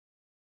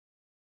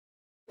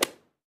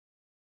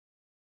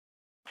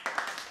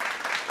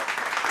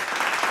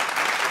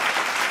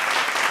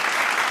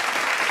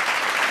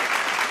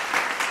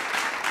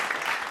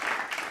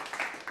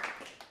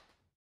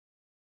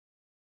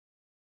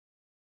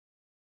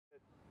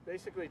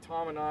basically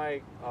Tom and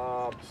I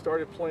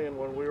started playing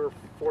when we were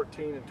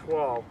 14 and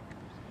 12,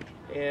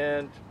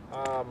 and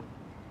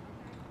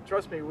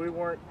trust me, we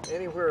weren't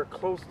anywhere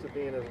close to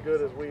being as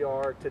good as we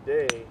are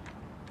today.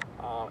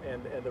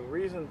 And the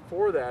reason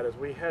for that is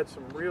we had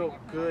some real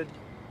good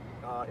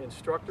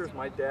instructors.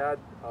 My dad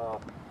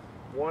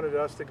wanted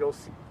us to go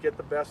get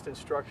the best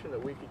instruction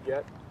that we could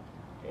get,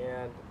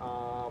 and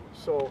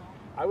so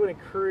I would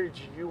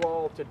encourage you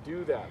all to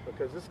do that,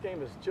 because this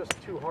game is just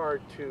too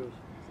hard to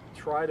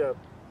try to,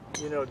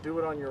 do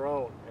it on your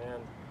own.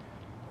 And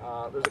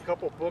there's a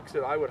couple books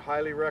that I would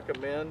highly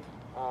recommend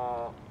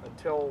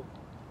until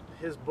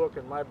his book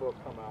and my book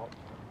come out.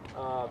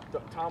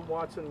 Tom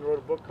Watson wrote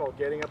a book called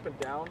Getting Up and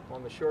Down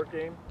on the short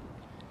game,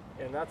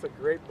 and that's a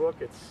great book.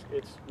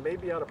 It's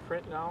maybe out of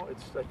print now.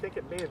 I think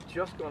it may have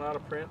just gone out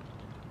of print,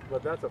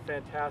 but that's a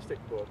fantastic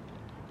book.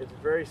 It's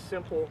very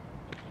simple,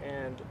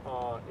 and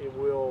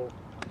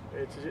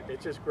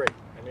it's just great.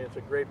 I mean, it's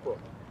a great book.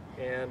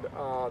 And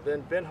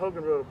then Ben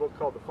Hogan wrote a book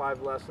called The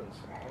 5 Lessons,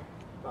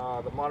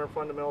 The Modern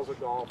Fundamentals of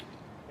Golf,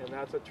 and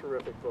that's a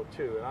terrific book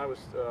too. And I was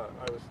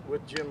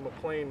with Jim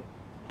McLean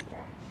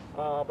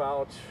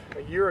about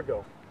a year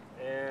ago,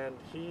 and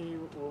we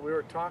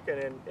were talking,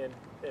 and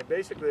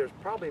basically there's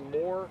probably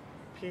more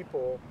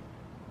people,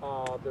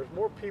 that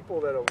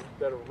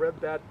have read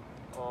that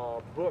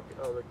book.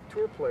 The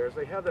tour players,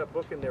 they have that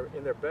book in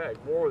their bag,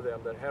 more of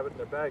them that have it in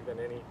their bag than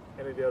any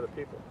of the other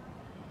people,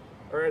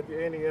 or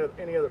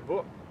any other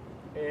book.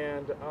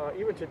 And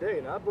even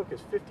today, now that book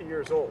is 50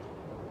 years old,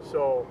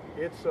 so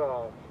it's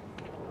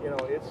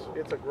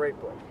it's a great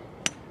book.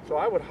 So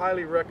I would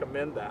highly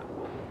recommend that.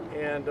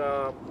 And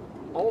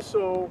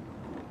also,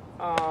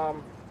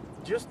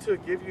 just to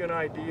give you an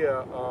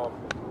idea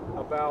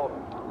about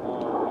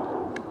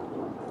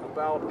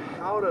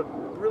how to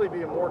really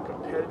be a more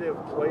competitive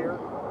player,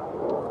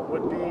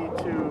 would be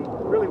to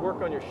really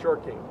work on your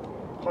short game,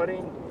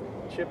 putting,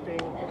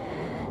 chipping,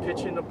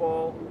 pitching the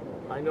ball.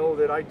 I know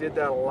that I did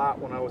that a lot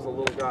when I was a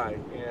little guy,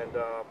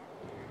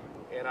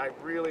 and I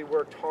really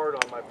worked hard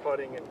on my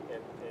putting and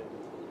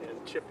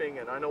chipping,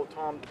 and I know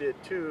Tom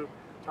did too.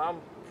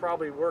 Tom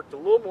probably worked a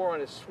little more on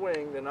his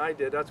swing than I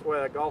did. That's why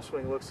that golf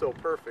swing looks so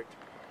perfect.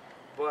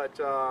 But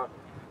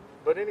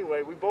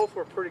anyway, we both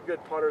were pretty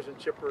good putters and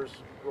chippers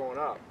growing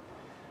up.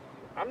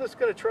 I'm just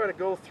going to try to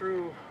go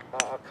through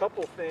a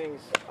couple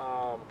things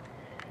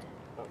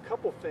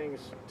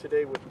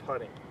today with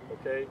putting.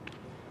 Okay.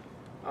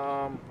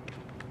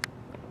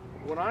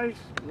 When I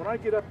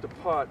get up to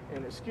putt,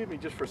 and excuse me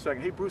just for a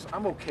second. Hey Bruce,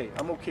 I'm okay.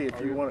 I'm okay. If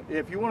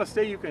you want to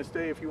stay, you can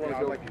stay. If you want to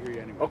go, I'd like to hear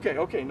you anyway.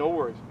 Okay, no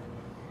worries.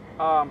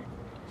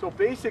 So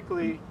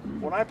basically,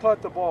 when I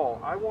putt the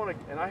ball,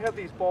 and I have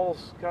these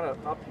balls kind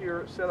of up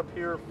here, set up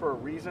here for a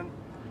reason,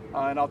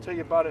 and I'll tell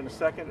you about it in a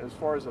second as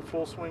far as the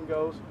full swing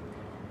goes.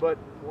 But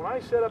when I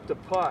set up to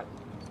putt,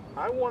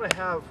 when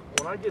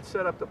I get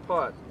set up to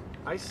putt,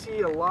 I see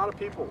a lot of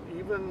people,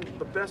 even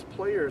the best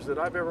players that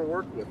I've ever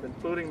worked with,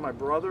 including my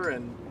brother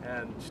and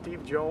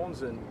Steve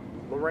Jones and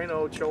Lorena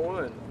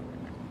Ochoa, and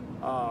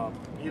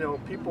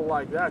people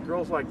like that,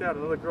 girls like that.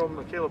 Another girl,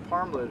 Michaela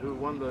Parmlett, who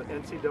won the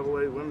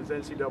women's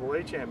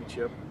NCAA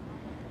championship.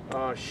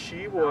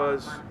 She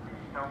was.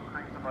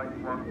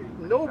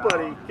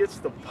 Nobody gets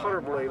the putter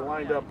blade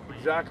lined up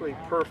exactly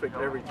perfect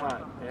every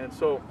time, and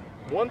so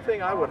one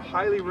thing I would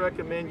highly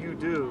recommend you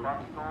do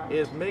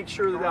is make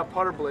sure that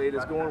putter blade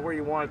is going where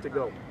you want it to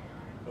go.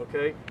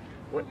 Okay,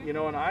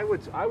 and I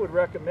would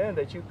recommend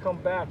that you come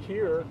back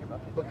here,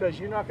 because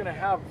you're not going to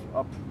have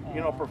a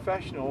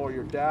professional or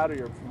your dad or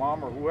your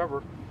mom or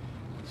whoever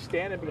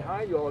standing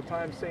behind you all the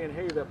time saying,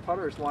 hey, that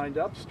putter is lined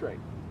up straight.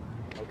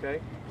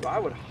 Okay, so I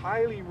would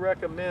highly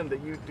recommend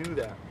that you do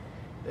that.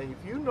 And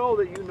if you know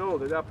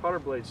that putter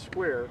blade's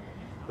square,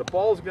 the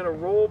ball's going to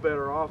roll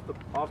better off the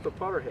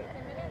putter head.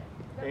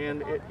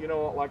 And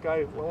like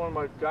one of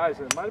my guys,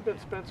 and it might have been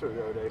Spencer the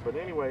other day, but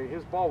anyway,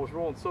 his ball was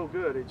rolling so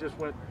good, it just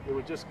kind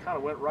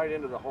of went right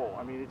into the hole.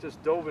 I mean, it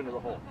just dove into the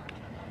hole.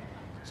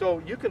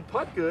 So you can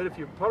putt good if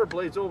your putter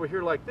blade's over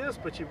here like this,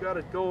 but you've got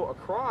to go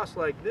across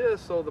like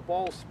this, so the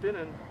ball's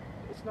spinning.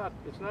 It's not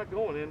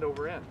going end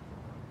over end.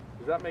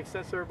 Does that make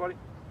sense to everybody?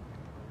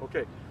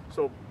 Okay,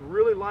 so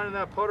really lining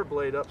that putter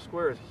blade up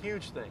square is a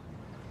huge thing.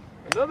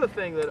 Another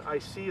thing that I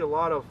see a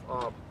lot of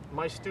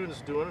my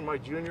students doing, and my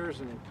juniors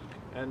and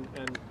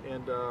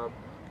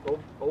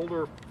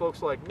older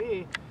folks like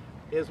me,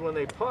 is when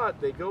they putt,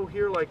 they go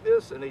here like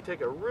this, and they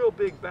take a real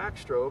big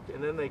backstroke,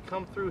 and then they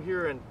come through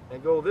here and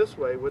go this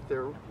way with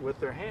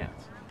their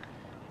hands.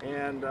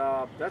 And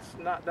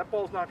that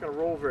ball's not going to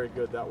roll very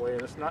good that way,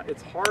 and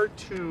it's hard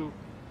to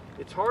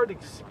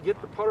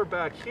get the putter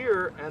back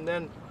here and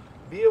then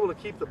be able to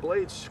keep the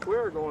blade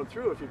square going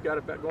through if you've got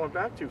it going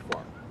back too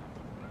far.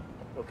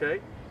 Okay,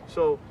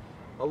 so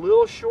a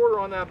little shorter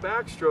on that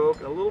backstroke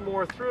and a little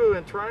more through,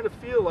 and trying to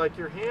feel like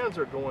your hands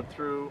are going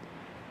through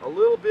a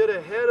little bit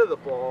ahead of the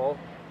ball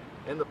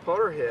and the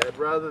putter head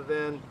rather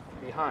than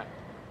behind.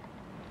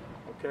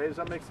 Okay, does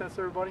that make sense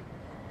to everybody?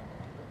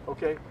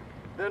 Okay,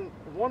 then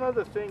one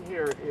other thing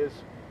here is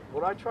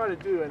what I try to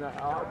do, and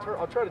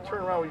I'll try to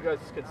turn around where you guys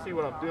can see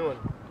what I'm doing.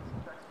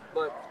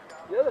 But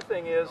the other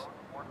thing is,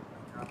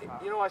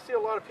 you know, I see a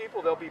lot of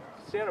people, they'll be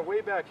standing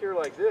way back here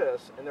like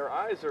this, and their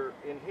eyes are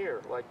in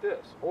here like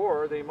this.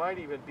 Or they might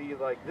even be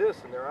like this,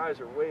 and their eyes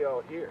are way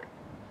out here.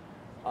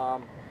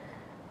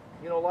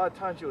 You know, a lot of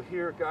times you'll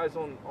hear guys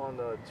on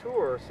the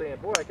tour saying,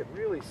 boy, I could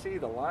really see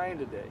the line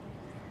today.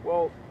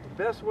 Well,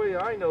 the best way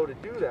I know to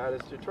do that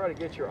is to try to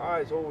get your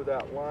eyes over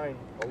that line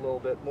a little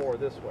bit more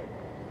this way.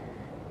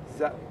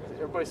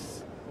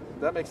 Does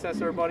that make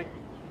sense, everybody?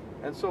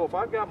 And so if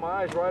I've got my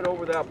eyes right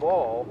over that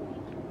ball,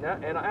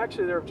 and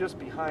actually they're just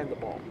behind the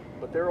ball,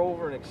 but they're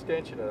over an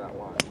extension of that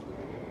line.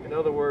 In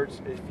other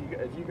words, if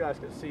you guys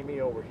can see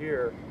me over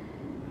here,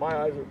 my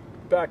eyes are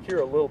back here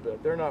a little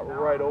bit. They're not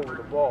right over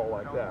the ball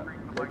like that.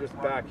 They're just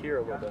back here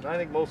a little bit. And I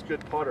think most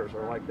good putters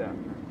are like that.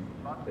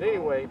 But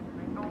anyway,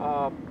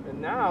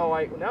 and now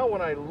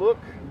when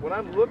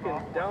I'm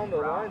looking down the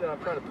line that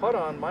I'm trying to putt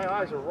on, my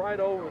eyes are right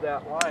over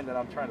that line that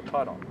I'm trying to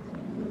putt on.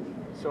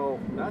 So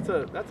that's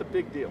a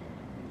big deal.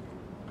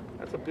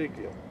 That's a big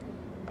deal.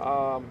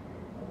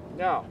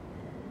 Now,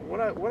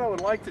 what I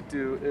would like to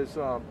do is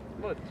I'm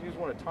going to use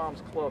one of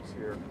Tom's clubs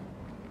here,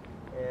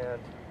 and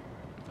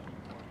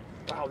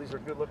wow, these are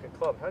good-looking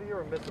clubs. How do you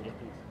ever miss them with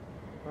these?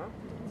 Huh?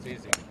 It's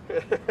easy.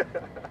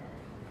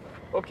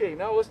 Okay,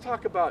 now let's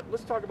talk about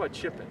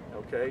chipping.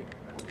 Okay,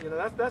 you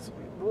know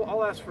well,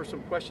 I'll ask for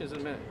some questions in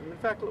a minute. In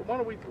fact, why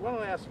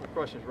don't I ask some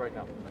questions right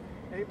now?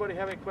 Anybody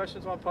have any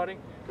questions on putting?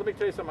 Let me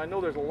tell you something. I know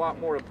there's a lot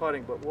more to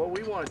putting, but what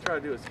we want to try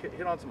to do is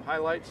hit on some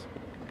highlights.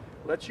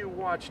 Let you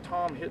watch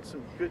Tom hit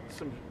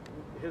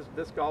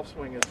this golf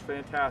swing is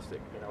fantastic,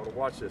 you know, to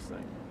watch this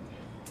thing.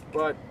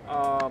 But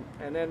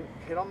and then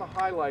hit on the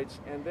highlights,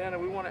 and then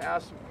we want to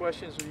ask some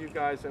questions of you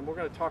guys, and we're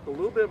going to talk a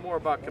little bit more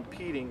about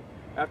competing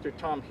after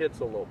Tom hits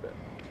a little bit.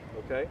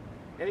 Okay?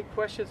 Any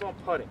questions on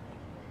putting?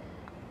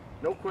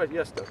 No question.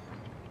 Yes, Doug.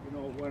 You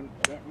know, when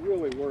that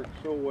really works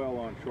so well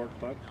on short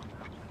putts.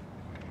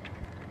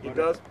 It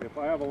does? If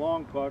I have a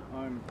long putt,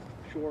 I'm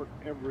short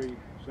every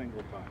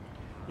single time.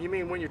 You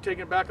mean when you're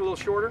taking it back a little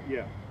shorter?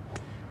 Yeah.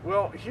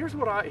 Well,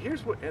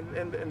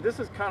 and this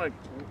is kind of,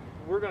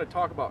 we're going to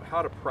talk about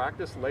how to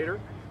practice later,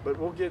 but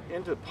we'll get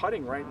into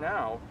putting right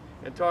now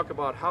and talk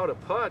about how to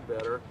putt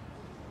better.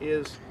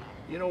 Is,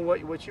 you know,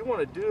 what you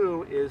want to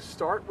do is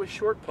start with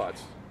short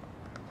putts,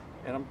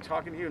 and I'm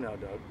talking to you now,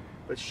 Doug,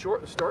 but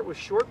start with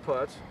short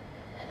putts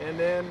and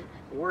then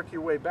work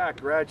your way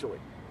back gradually.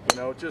 You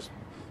know, just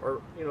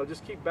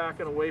keep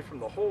backing away from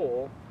the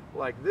hole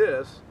like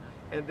this.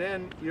 And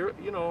then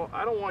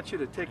I don't want you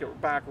to take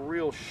it back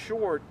real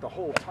short the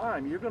whole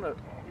time. You're gonna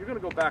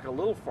go back a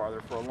little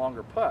farther for a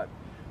longer putt.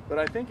 But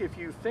I think if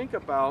you think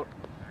about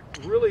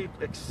really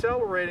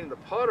accelerating the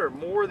putter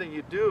more than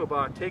you do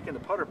about taking the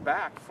putter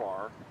back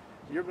far,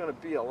 you're going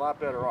to be a lot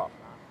better off.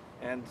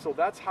 And so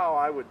that's how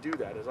I would do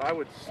that. Is I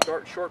would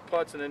start short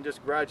putts and then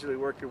just gradually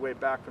work your way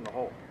back from the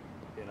hole.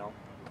 You know,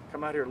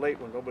 come out here late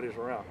when nobody's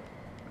around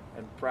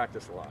and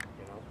practice a lot.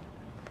 You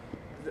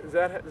know, does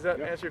that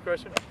Yep. answer your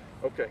question?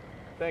 Okay.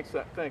 Thanks,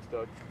 Doug.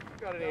 I've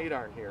got an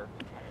 8-iron here,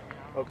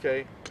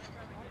 okay.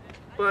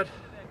 But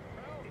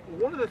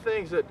one of the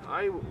things that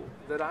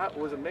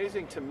was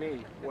amazing to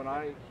me when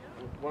I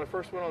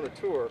first went on the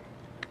tour,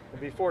 and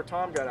before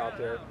Tom got out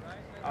there,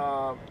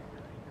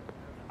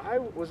 I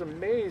was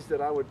amazed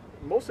that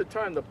most of the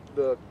time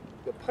the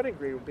putting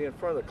green would be in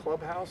front of the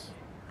clubhouse,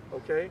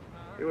 okay.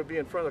 It would be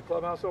in front of the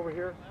clubhouse over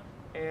here,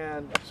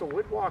 and so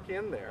we'd walk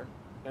in there.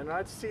 And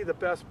I'd see the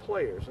best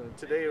players, and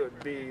today it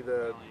would be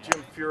the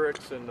Jim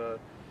Furyk's and the,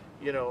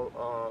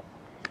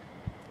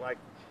 like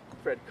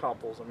Fred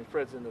Couples. I mean,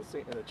 Fred's in the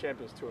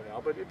Champions Tour now,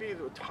 but it'd be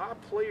the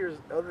top players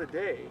of the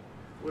day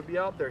would be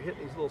out there hitting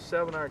these little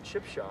 7-iron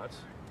chip shots,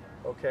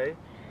 okay?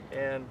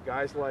 And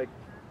guys like,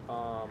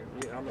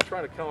 I'm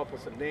trying to come up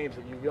with some names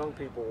that you young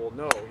people will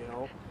know, you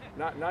know,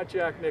 not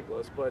Jack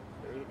Nicklaus, but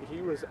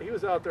he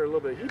was out there a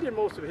little bit. He did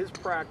most of his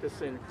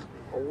practicing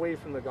away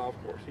from the golf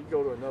course. He'd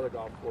go to another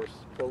golf course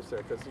close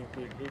there because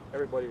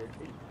everybody would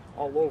be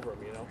all over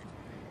him, you know.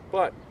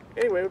 But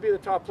anyway, it would be the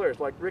top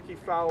players like Ricky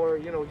Fowler.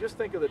 You know, just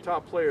think of the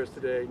top players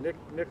today,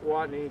 Nick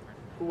Watney,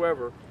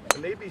 whoever,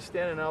 and they'd be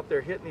standing out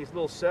there hitting these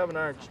little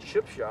 7-iron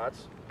chip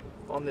shots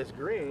on this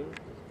green,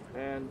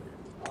 and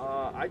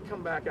I'd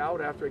come back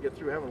out after I get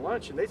through having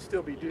lunch, and they'd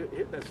still be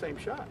hitting that same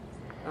shot.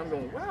 And I'm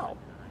going, wow.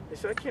 They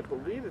said, I can't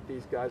believe that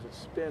these guys would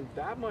spend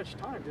that much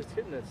time just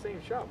hitting that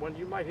same shot when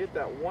you might hit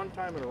that one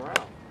time in a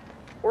round,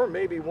 or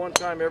maybe one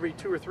time every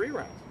 2 or 3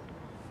 rounds.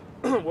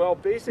 Well,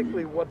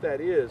 basically what that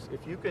is,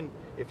 if you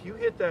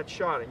hit that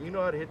shot and you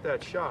know how to hit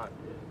that shot,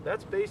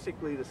 that's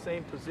basically the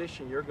same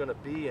position you're going to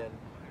be in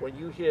when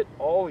you hit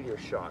all your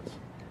shots.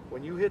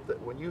 When you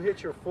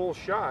hit your full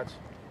shots,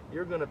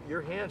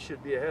 your hand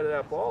should be ahead of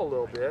that ball a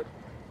little bit,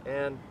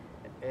 and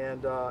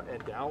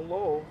down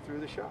low through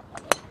the shot.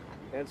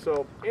 And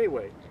so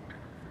anyway,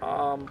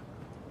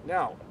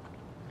 now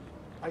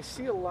I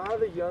see a lot of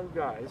the young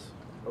guys.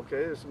 Okay,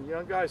 there's some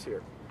young guys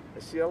here. I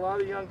see a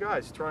lot of the young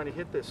guys trying to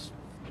hit this.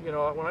 You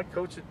know, when I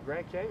coached at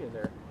Grand Canyon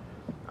there,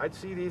 I'd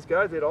see these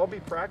guys, they'd all be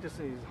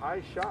practicing these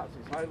high shots,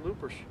 these high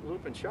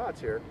looping shots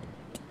here,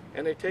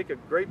 and they take a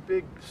great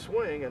big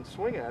swing and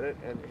swing at it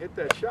and hit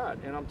that shot.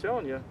 And I'm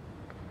telling you,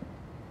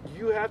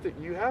 you have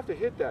to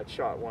hit that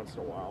shot once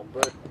in a while.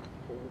 But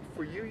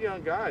for you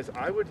young guys,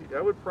 I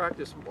would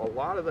practice a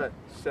lot of that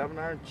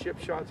 7-iron chip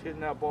shots,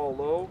 hitting that ball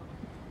low,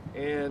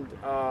 and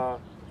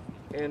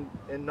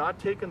not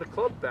taking the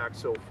club back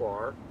so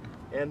far.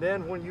 And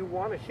then when you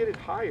want to hit it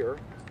higher,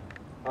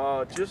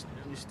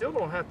 you still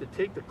don't have to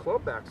take the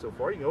club back so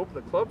far. You can open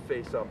the club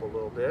face up a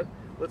little bit.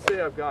 Let's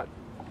say I've got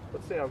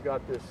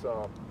this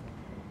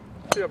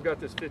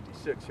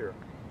 56 here.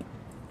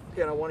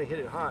 Okay, and I want to hit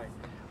it high.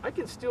 I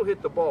can still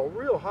hit the ball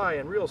real high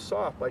and real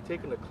soft by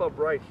taking the club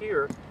right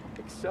here,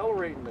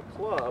 accelerating the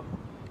club,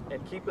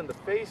 and keeping the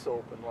face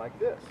open like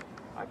this.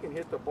 I can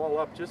hit the ball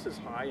up just as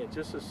high and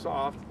just as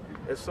soft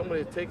as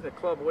somebody taking the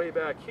club way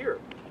back here.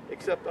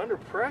 Except under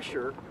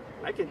pressure,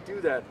 I can do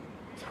that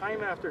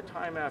time after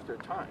time after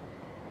time.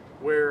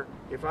 Where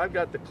if I've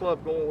got the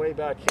club going way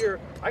back here,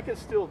 I can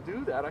still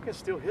do that. I can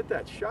still hit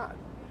that shot.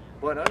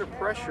 But under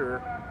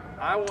pressure,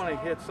 I want to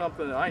hit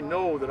something that I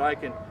know that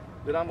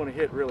I'm going to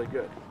hit really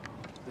good.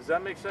 Does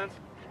that make sense?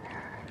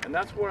 And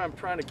that's where I'm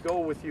trying to go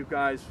with you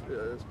guys,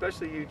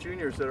 especially you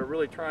juniors that are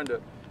really trying to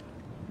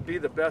be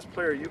the best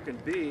player you can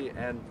be,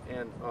 and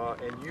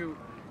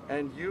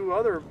you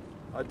other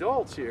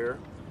adults here,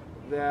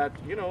 that,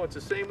 you know, it's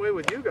the same way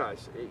with you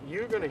guys.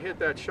 You're going to hit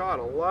that shot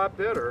a lot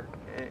better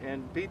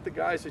and beat the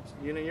guys that,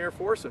 you know, you're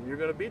forcing. You're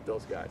going to beat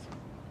those guys,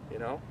 you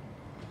know.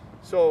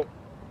 So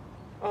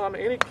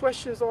any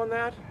questions on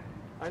that?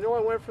 I know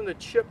I went from the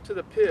chip to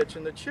the pitch,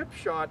 and the chip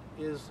shot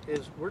is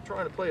we're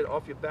trying to play it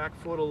off your back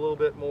foot a little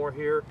bit more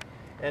here,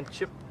 and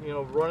chip, you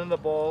know, running the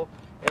ball.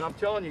 And I'm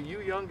telling you, you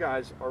young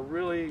guys are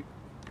really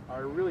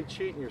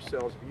cheating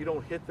yourselves if you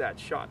don't hit that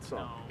shot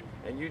some,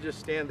 and you just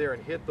stand there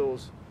and hit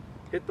those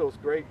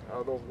great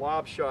those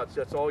lob shots.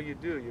 That's all you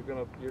do.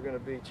 You're gonna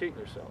be cheating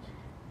yourselves.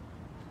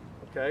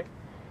 Okay.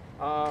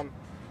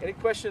 Any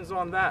questions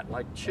on that,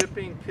 like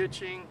chipping,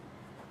 pitching?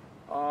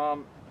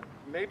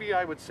 Maybe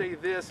I would say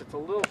this, it's a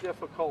little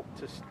difficult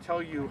to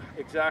tell you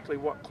exactly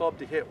what club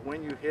to hit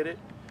when you hit it,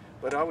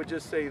 but I would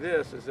just say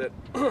this, is that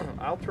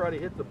I'll try to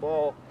hit the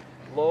ball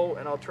low,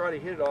 and I'll try to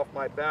hit it off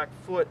my back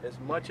foot as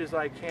much as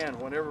I can,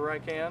 whenever I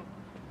can.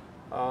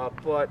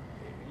 But,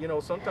 you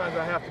know, sometimes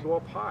I have to go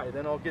up high.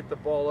 Then I'll get the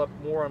ball up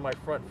more on my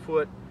front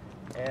foot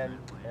and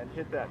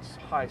hit that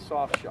high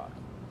soft shot,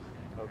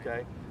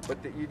 okay?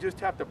 But you just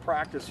have to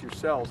practice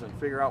yourselves and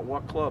figure out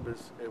what club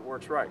it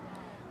works right.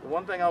 The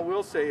one thing I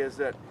will say is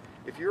that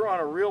if you're on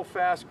a real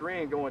fast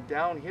green going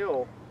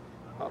downhill,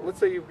 let's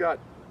say you've got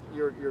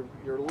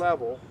your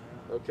level,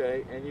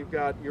 okay, and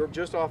you're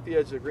just off the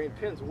edge of the green,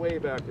 pin's way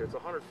back there, it's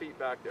 100 feet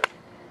back there,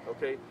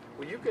 okay.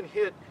 Well, you can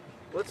hit,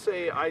 let's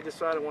say I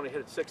decide I want to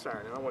hit it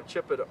 6-iron, and I want to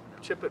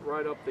chip it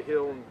right up the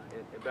hill and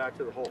back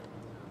to the hole,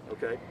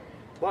 okay.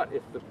 But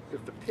if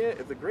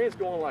the green's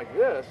going like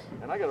this,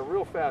 and I got a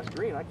real fast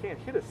green, I can't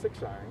hit a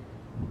 6-iron,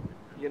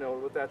 you know,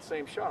 with that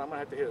same shot. I'm gonna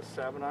have to hit a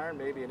 7-iron,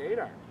 maybe an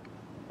 8-iron.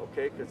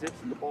 Okay, because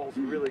the ball's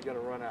really going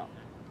to run out,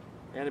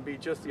 and it'd be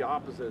just the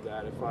opposite of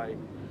that. If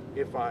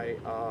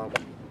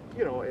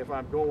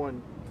I'm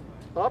going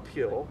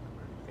uphill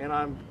and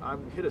I'm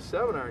hit a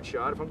 7-iron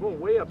shot, if I'm going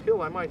way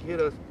uphill, I might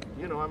hit a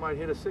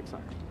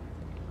 6-iron.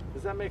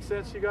 Does that make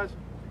sense, you guys?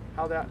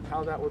 How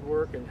that would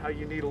work, and how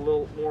you need a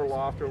little more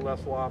loft or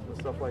less loft and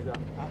stuff like that.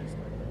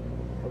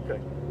 Okay.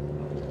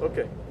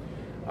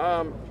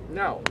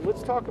 Now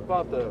let's talk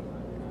about the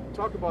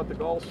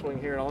golf swing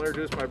here, and I'll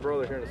introduce my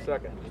brother here in a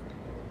second.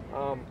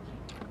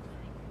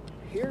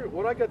 Here,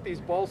 what I got these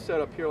balls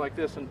set up here like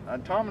this, and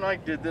Tom and I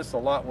did this a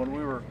lot when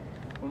we were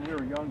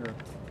younger.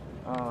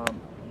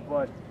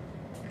 But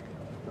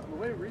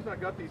the reason I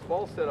got these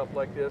balls set up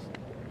like this,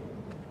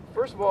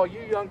 first of all,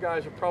 you young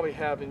guys will probably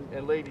have,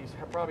 and ladies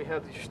probably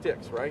have these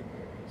sticks, right?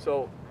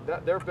 So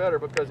they're better,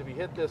 because if you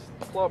hit this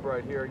club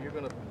right here, you're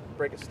going to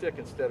break a stick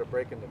instead of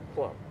breaking the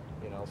club.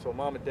 You know, so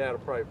mom and dad will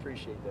probably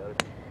appreciate that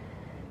if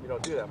you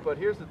don't do that. But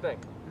here's the thing.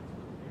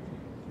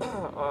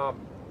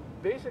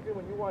 Basically,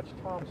 when you watch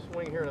Tom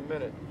swing here in a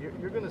minute,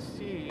 you're going to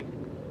see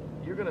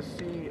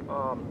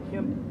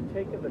him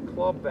taking the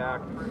club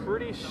back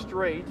pretty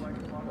straight,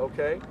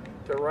 okay,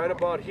 to right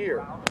about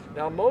here.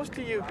 Now, most of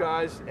you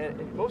guys,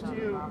 and most of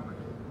you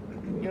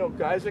know,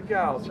 guys and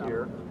gals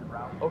here,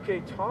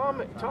 okay,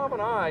 Tom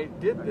and I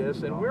did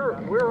this, and we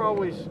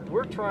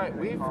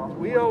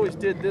always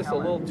did this a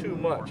little too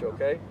much,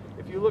 okay.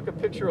 If you look a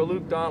picture of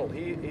Luke Donald,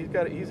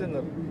 he's in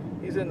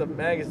the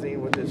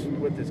magazine with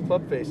his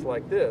club face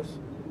like this.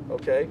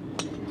 Okay,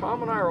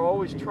 Tom and I are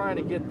always trying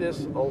to get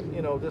this,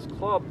 you know, this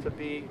club to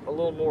be a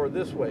little more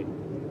this way,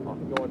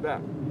 going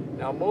back.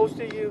 Now, most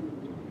of you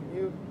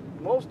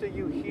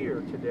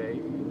here today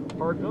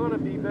are going to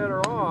be better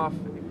off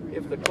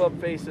if the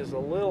club face is a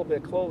little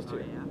bit closed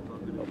here.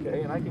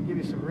 Okay, and I can give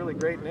you some really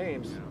great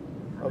names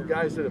of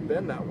guys that have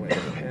been that way.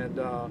 And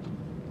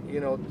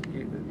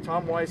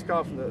Tom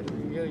Weiskopf,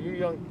 you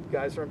young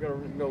guys aren't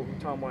going to know who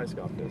Tom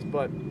Weiskopf is,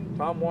 but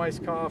Tom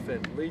Weiskopf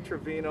and Lee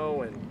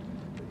Trevino, and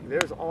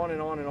there's on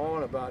and on and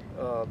on about,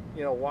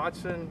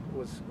 Watson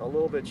was a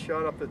little bit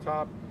shut up the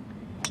top.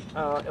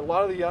 A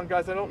lot of the young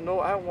guys, I don't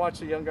watch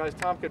the young guys.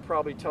 Tom could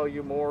probably tell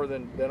you more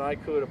than I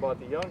could about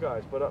the young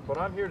guys, but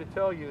I'm here to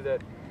tell you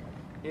that,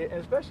 and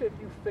especially if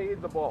you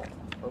fade the ball,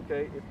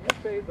 okay? If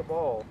you fade the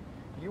ball,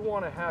 you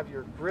want to have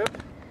your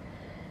grip,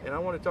 and I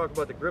want to talk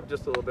about the grip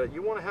just a little bit.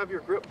 You want to have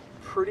your grip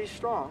pretty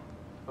strong,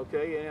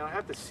 okay? And I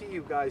have to see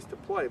you guys to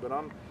play, but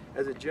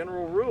as a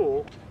general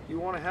rule, you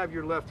want to have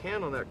your left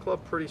hand on that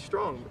club pretty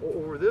strong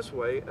over this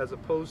way, as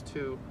opposed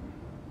to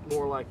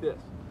more like this.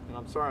 And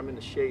I'm sorry I'm in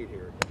the shade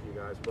here, you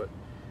guys,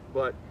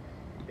 but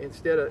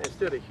instead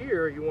of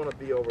here, you want to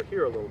be over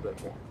here a little bit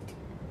more.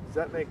 Does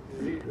that make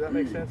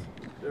sense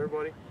to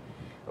everybody?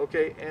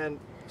 Okay, and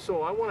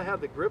so I want to have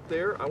the grip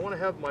there. I want to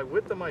have my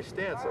width of my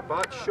stance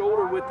about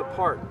shoulder width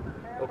apart.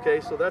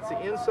 Okay, so that's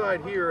the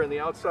inside here and the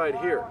outside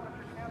here.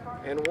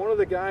 And one of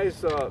the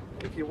guys,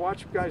 if you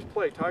watch guys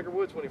play, Tiger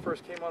Woods, when he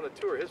first came on the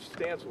tour, his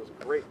stance was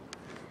great.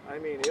 I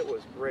mean, it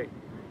was great.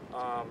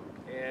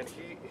 And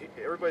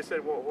everybody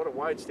said, well, what a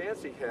wide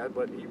stance he had,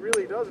 but he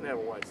really doesn't have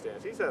a wide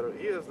stance. He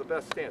has the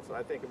best stance,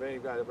 I think, of any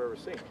guy I've ever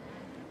seen.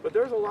 But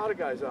there's a lot of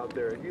guys out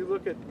there. You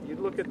look at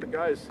the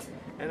guys,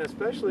 and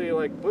especially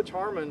like Butch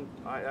Harmon.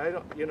 I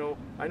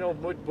know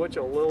Butch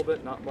a little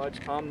bit, not much.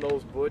 Tom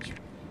knows Butch,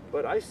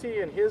 but I see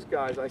in his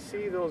guys, I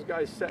see those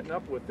guys setting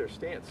up with their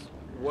stance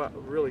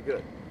really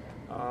good.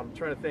 I'm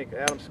trying to think.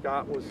 Adam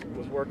Scott was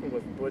working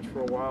with Butch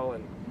for a while,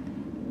 and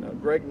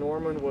Greg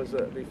Norman was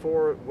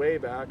way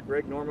back.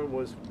 Greg Norman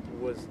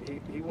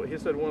he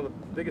said one of the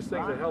biggest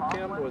things that helped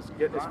him was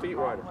getting his feet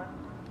wider.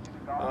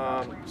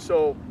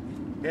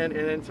 And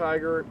then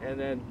Tiger, and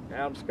then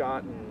Adam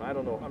Scott, and I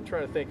don't know. I'm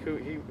trying to think who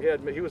he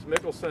was.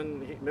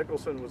 Mickelson.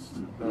 Mickelson was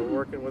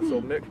working with.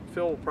 So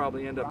Phil will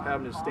probably end up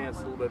having his stance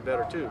a little bit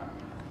better too.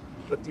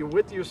 But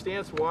with your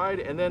stance wide,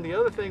 and then the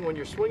other thing, when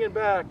you're swinging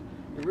back,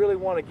 you really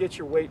want to get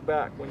your weight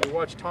back. When you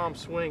watch Tom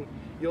swing,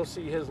 you'll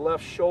see his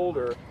left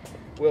shoulder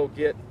will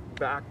get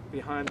back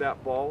behind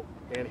that ball,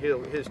 and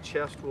his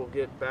chest will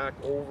get back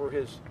over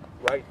his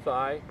right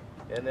thigh,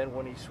 and then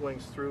when he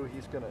swings through,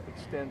 he's going to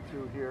extend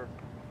through here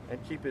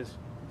and keep his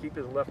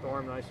left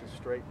arm nice and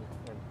straight,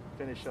 and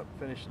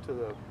finish to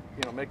the,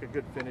 make a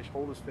good finish,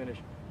 hold his finish.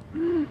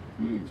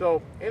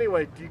 So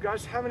anyway, do you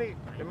guys have any,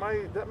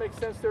 that makes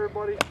sense to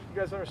everybody? You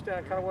guys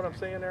understand kind of what I'm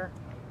saying there?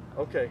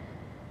 Okay.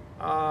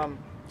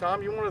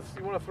 Tom, you want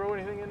to throw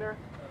anything in there?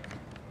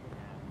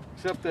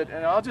 Except that,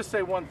 and I'll just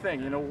say one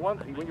thing,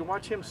 when you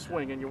watch him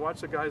swing and you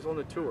watch the guys on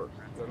the tour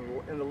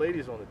and the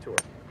ladies on the tour,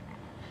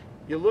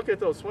 you look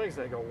at those swings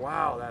and they go,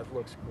 wow, that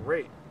looks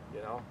great,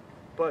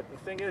 But the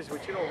thing is,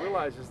 what you don't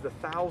realize is the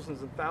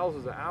thousands and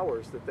thousands of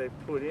hours that they've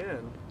put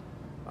in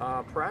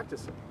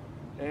practicing.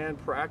 And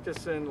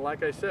practicing,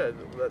 like I said,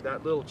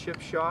 that little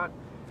chip shot,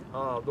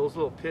 those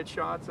little pitch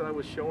shots that I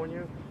was showing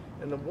you.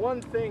 And the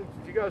one thing,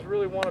 if you guys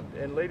really want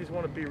to, and ladies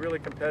want to be really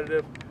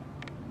competitive,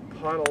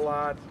 putt a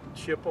lot,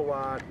 chip a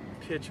lot,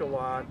 pitch a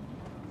lot,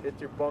 hit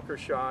your bunker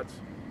shots,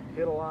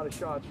 hit a lot of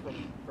shots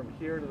from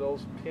here to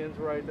those pins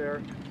right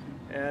there.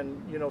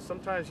 And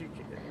sometimes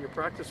your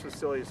practice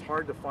facility is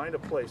hard to find a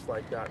place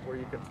like that where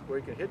you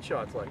can hit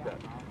shots like that.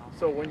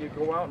 So when you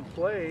go out and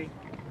play,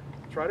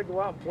 try to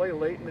go out and play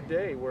late in the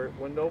day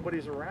when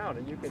nobody's around,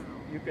 and you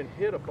can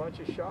hit a bunch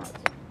of shots.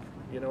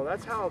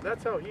 That's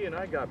how he and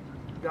I got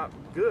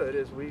good,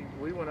 is we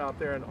went out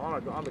there and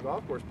on the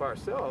golf course by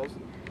ourselves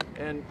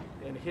and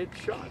hit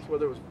shots,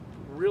 whether it was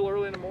real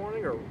early in the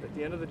morning or at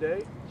the end of the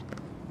day.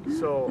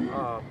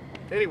 So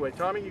anyway,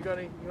 Tommy, you got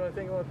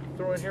anything you want to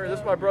throw in here? This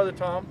is my brother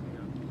Tom,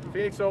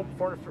 Phoenix Open,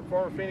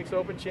 former Phoenix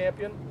Open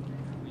champion,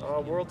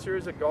 World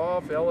Series of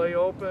Golf, LA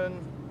Open,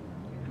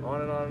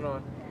 on and on and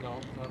on. No.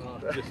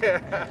 He's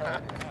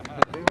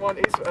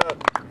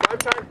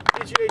 5-time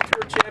PGA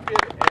Tour champion,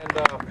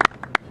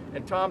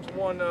 and Tom's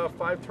won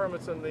 5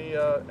 tournaments in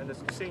the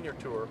senior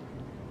tour,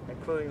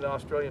 including the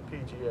Australian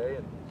PGA.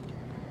 And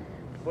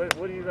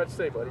what do you got to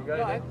say, buddy? You got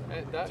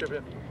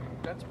anything?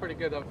 That's pretty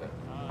good.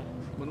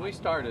 When we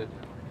started,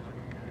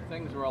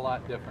 things were a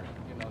lot different.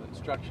 The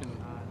instruction.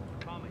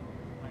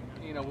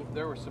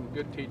 There were some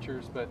good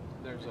teachers, but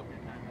there's a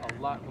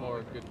lot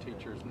more good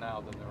teachers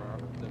now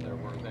than there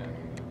were then.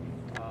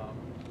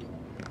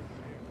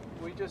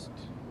 We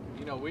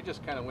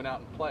just kind of went out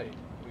and played.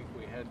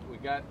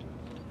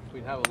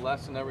 We'd have a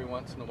lesson every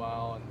once in a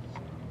while, and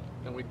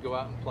then we'd go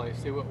out and play,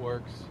 see what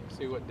works,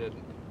 see what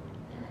didn't.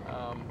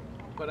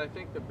 But I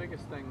think the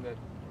biggest thing that,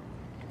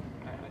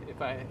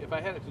 if I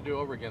had it to do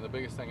over again, the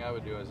biggest thing I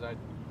would do is I'd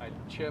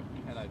chip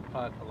and I'd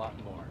putt a lot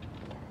more.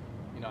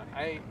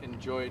 I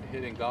enjoyed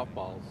hitting golf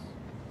balls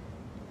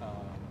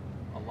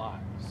a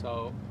lot,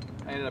 so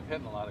I ended up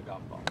hitting a lot of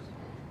golf balls.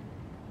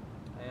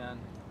 And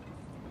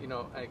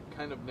I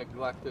kind of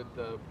neglected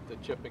the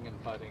chipping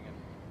and putting, and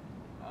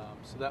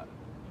so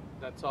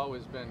that's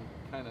always been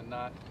kind of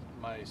not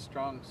my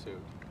strong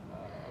suit.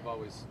 I've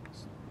always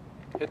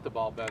hit the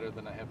ball better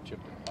than I have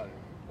chipped and putted.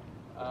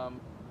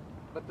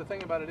 But the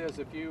thing about it is,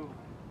 if you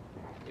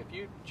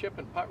chip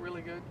and putt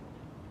really good,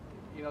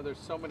 you know, there's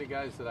so many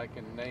guys that I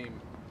can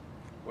name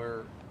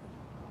where,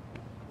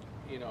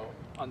 you know,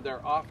 on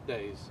their off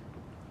days,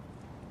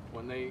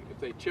 if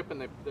they chip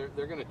and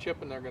they're going to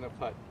chip and they're going to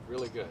putt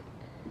really good.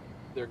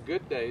 Their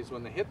good days,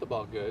 when they hit the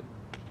ball good,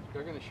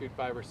 they're going to shoot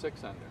 5 or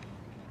 6 under.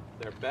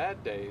 Their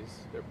bad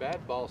days, their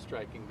bad ball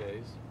striking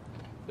days,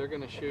 they're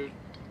going to shoot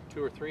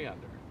 2 or 3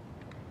 under.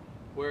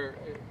 Where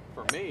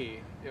for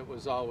me, it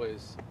was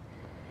always,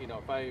 you know,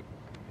 if I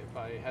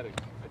had a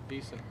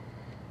decent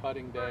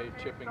putting day,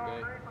 chipping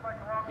day,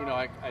 you know,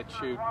 I'd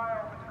shoot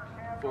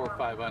 4 or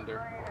 5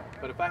 under.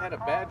 But if I had a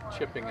bad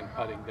chipping and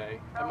putting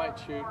day, I might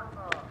shoot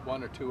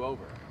 1 or 2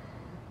 over.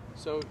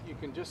 So you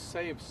can just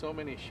save so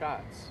many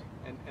shots,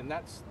 and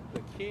that's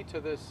the key to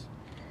this.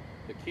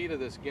 The key to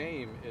this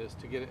game is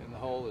to get it in the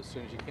hole as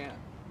soon as you can.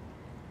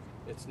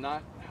 It's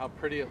not how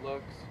pretty it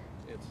looks.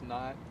 It's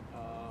not.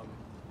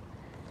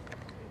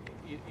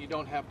 You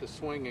don't have to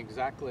swing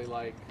exactly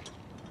like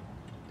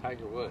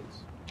Tiger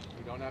Woods.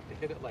 You don't have to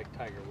hit it like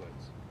Tiger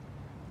Woods.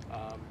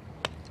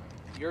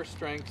 Your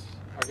strengths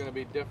are going to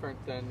be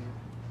different than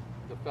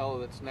the fellow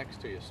that's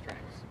next to your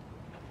strengths.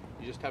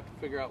 You just have to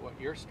figure out what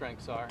your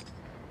strengths are.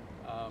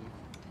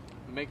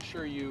 Make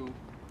sure you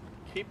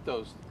keep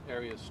those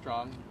areas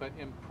strong, but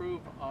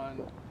improve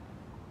on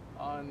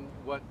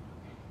what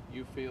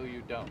you feel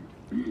you don't.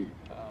 You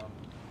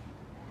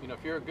know,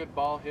 if you're a good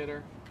ball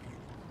hitter,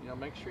 you know,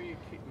 make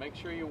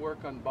sure you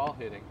work on ball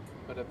hitting,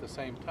 but at the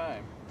same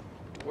time,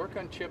 work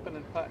on chipping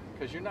and putting,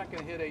 because you're not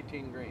going to hit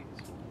 18 greens.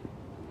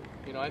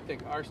 You know, I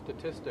think our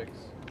statistics,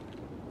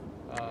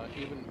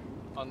 even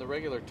on the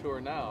regular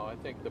tour now, I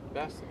think the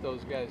best that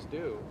those guys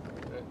do,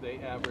 they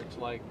average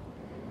like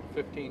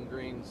 15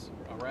 greens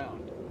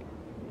around,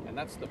 and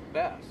that's the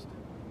best.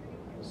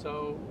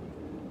 So,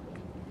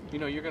 you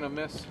know, you're going to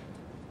miss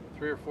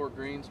 3 or 4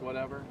 greens,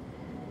 whatever.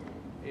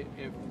 If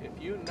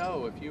you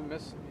know, if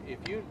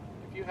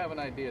you have an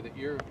idea that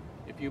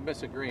if you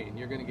miss a green,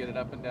 you're going to get it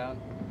up and down,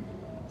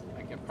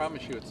 I can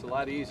promise you it's a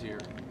lot easier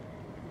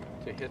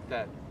to hit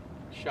that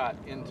shot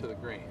into the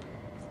green,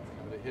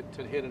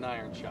 to hit an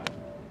iron shot.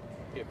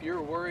 If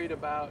you're worried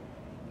about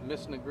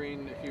missing a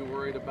green, if you're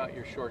worried about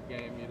your short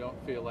game, you don't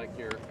feel like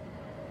you're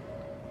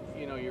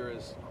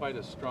quite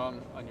as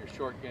strong on your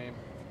short game,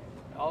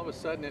 all of a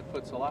sudden it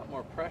puts a lot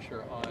more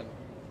pressure on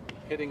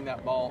hitting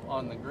that ball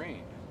on the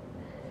green.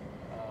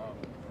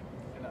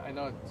 And I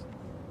know it's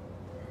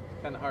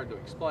kind of hard to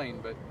explain,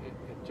 but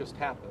it just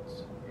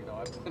happens. You know,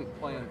 I've been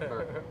playing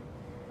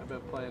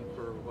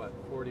for what,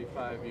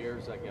 45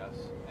 years, I guess,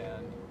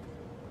 and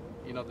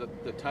you know,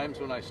 the times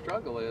when I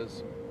struggle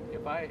is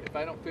if I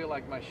don't feel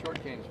like my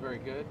short game is very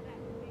good,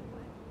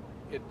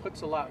 it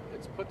puts a lot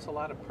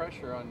of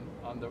pressure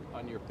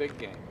on your big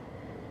game.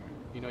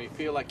 You know, you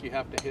feel like you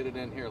have to hit it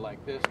in here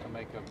like this to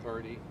make a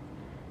birdie,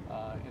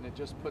 and it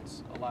just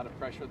puts a lot of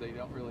pressure that you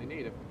don't really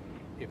need.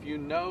 If you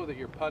know that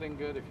you're putting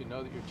good, if you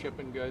know that you're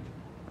chipping good,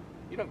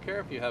 you don't care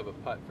if you have a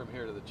putt from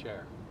here to the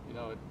chair, you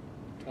know,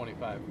 a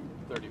 25,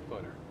 30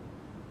 footer.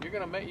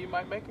 You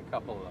might make a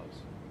couple of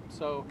those.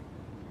 So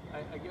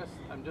I guess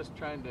I'm just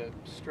trying to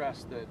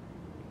stress that,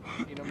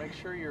 you know, make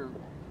sure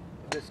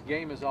this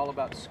game is all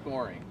about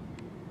scoring.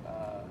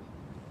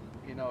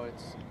 You know,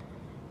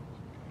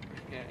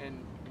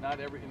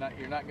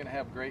 you're not going to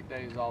have great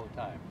days all the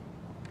time,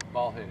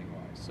 ball hitting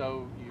wise.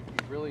 So you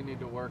really need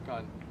to work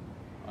on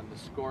the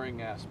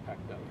scoring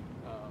aspect of it.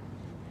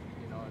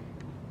 You know,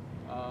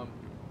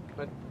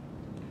 but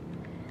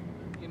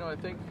you know, I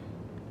think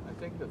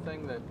the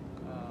thing that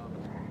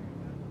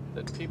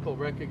people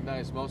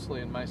recognize mostly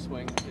in my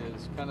swing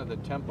is kind of the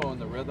tempo and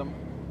the rhythm,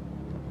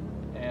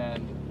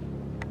 and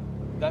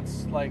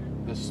that's like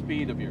the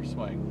speed of your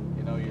swing.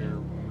 You know,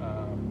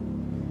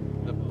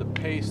 the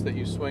pace that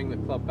you swing the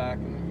club back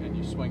and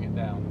you swing it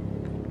down.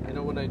 I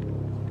know when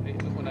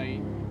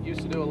I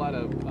used to do a lot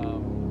of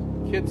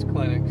kids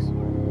clinics,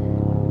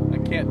 I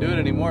can't do it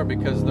anymore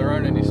because there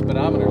aren't any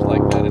speedometers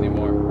like that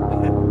anymore.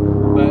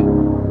 But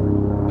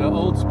the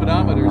old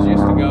speedometers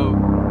used to go,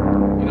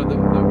 you know, the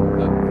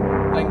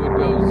thing would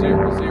go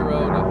 0 to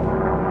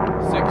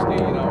 60,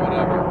 you know,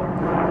 whatever.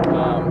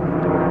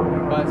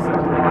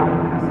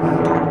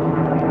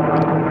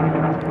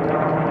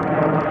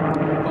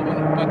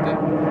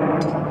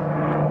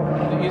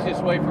 The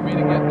easiest way for me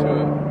to get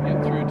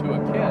through to a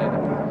kid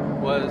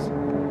was,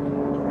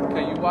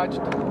 okay, you watch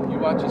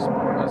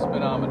a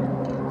speedometer.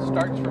 It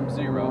starts from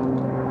 0,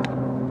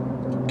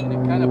 and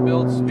it kind of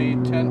builds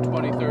speed 10,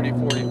 20, 30,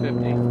 40,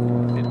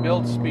 50. It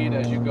builds speed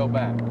as you go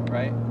back,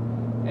 right?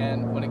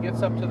 And when it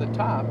gets up to the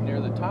top, near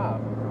the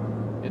top,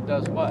 it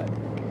does what?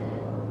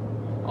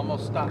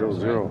 Almost stops. Goes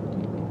 0.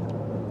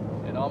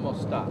 Right? It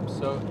almost stops.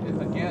 So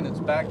again, it's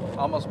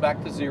almost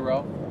back to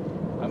 0.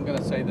 I'm going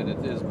to say that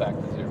it is back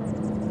to 0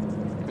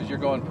 because you're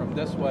going from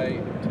this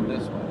way to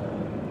this way.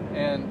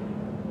 And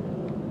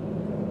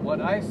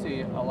what I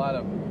see a lot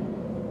of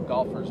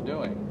golfers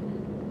doing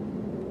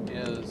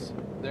is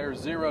their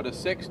 0 to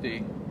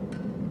 60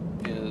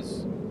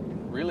 is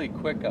really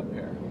quick up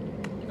here.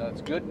 You know,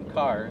 it's good in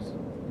cars,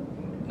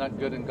 not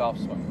good in golf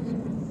swings.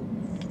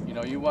 You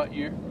know, you want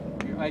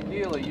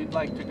ideally you'd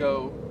like to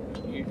go,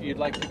 you'd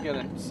like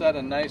to set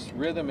a nice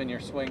rhythm in your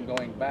swing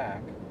going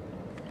back,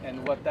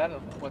 and what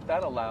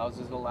that allows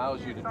is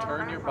allows you to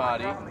turn your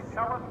body,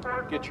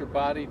 get your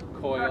body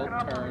coiled,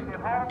 turned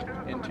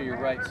into your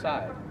right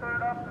side,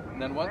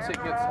 and then once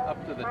it gets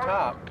up to the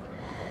top,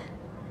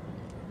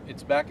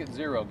 it's back at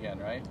zero again,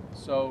 right?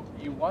 So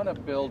you want to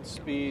build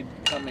speed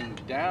coming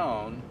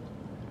down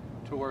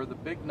to where the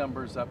big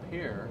number's up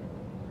here,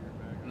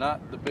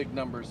 not the big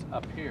numbers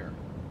up here.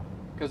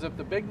 Because if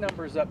the big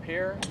number's up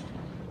here,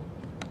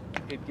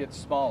 it gets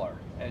smaller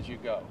as you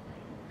go.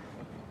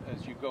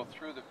 As you go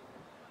through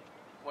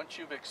once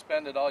you've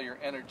expended all your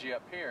energy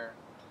up here,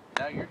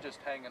 now you're just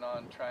hanging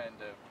on trying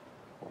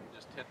to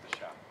just hit the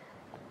shot.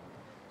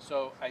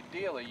 So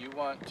ideally you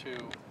want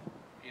to,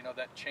 you know,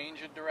 that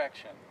change in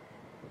direction.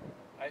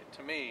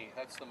 To me,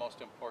 that's the most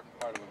important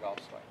part of a golf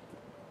swing.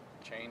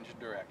 Change of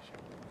direction.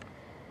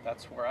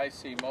 That's where I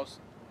see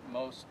most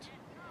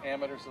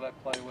amateurs that I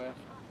play with,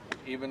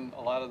 even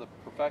a lot of the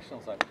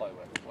professionals I play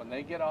with. When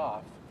they get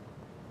off,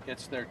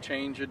 it's their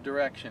change of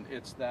direction.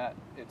 It's that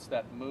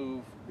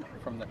move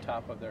from the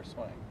top of their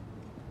swing.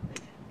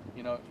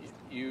 You know,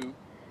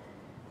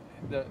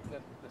 the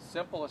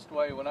simplest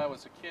way when I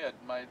was a kid,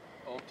 my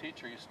old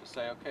teacher used to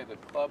say, okay,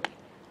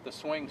 the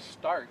swing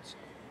starts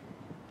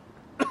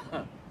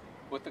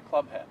with the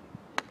club head.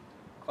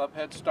 Club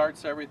head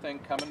starts everything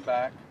coming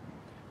back.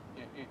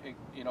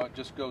 You know, it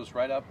just goes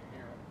right up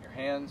your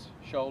hands,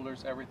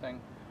 shoulders,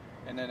 everything,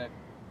 and then it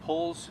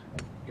pulls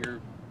your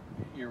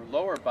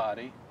lower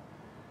body.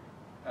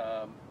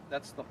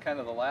 That's kind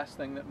of the last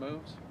thing that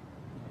moves.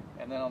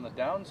 And then on the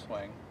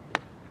downswing,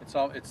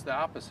 it's the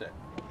opposite.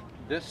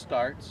 This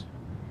starts,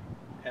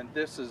 and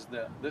this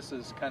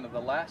is kind of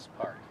the last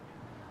part.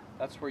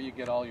 That's where you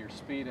get all your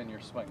speed in your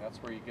swing. That's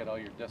where you get all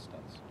your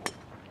distance.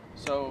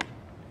 So,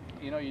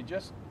 you know,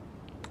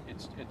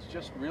 it's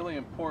just really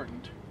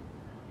important.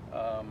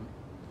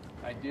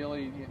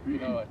 Ideally, you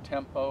know, a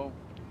tempo.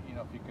 You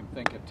know, if you can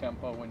think of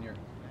tempo when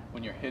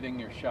you're hitting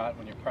your shot,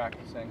 when you're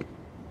practicing.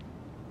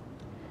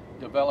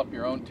 Develop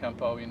your own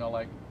tempo. You know,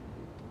 like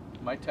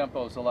my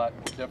tempo is a lot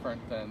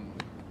different than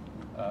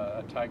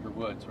a Tiger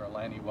Woods or a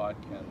Lanny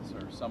Watkins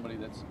or somebody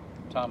that's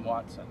Tom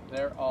Watson.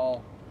 They're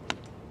all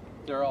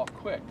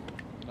quick.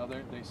 You know,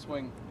 they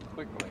swing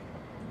quickly,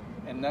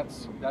 and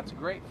that's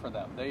great for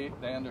them. They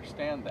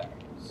understand that.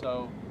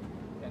 So,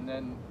 and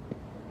then,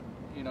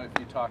 you know, if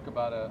you talk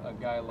about a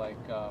guy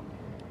like I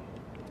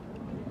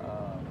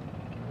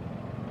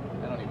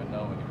don't even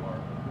know anymore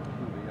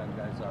who the young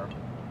guys are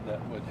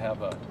that would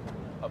have a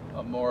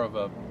more of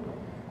a,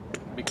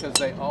 because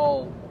they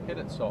all hit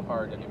it so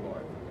hard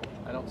anymore.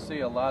 I don't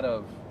see a lot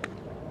of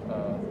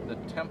the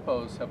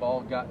tempos have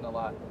all gotten a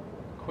lot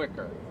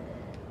quicker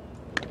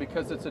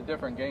because it's a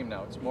different game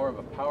now. It's more of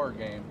a power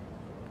game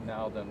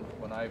now than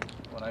when I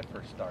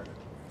first started.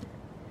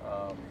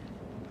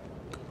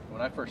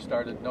 When I first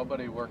started,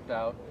 nobody worked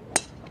out.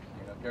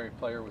 You know, Gary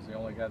Player was the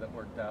only guy that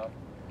worked out.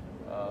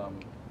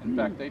 In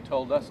fact, they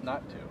told us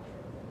not to.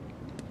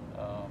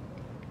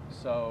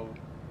 So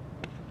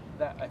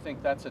I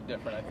think that's a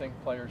different. I think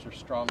players are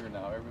stronger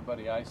now.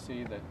 Everybody I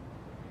see that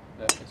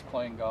is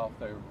playing golf,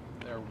 they're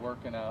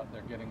working out.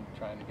 They're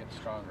trying to get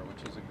stronger,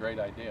 which is a great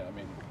idea. I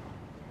mean,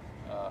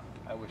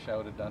 I wish I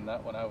would have done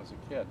that when I was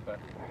a kid. But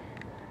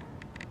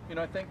you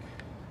know, I think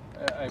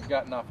I've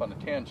gotten off on a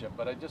tangent.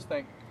 But I just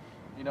think,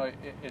 you know,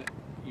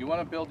 you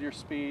want to build your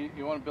speed.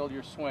 You want to build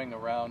your swing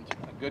around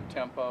a good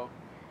tempo,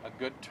 a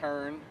good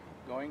turn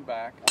going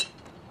back,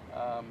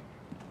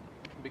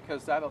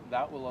 because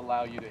that will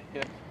allow you to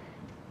hit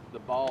the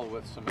ball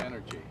with some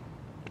energy.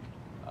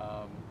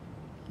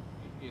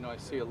 You know, I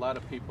see a lot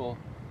of people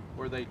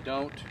where they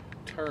don't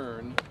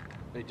turn,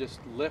 they just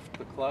lift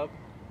the club.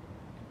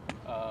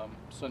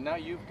 So now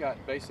you've got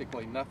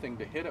basically nothing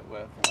to hit it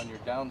with on your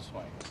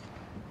downswing.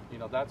 You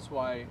know, that's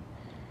why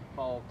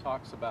Paul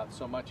talks about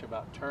so much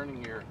about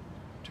turning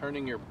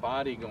your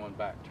body going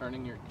back,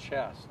 turning your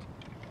chest.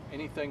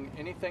 Anything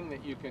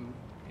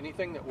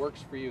that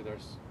works for you.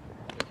 There's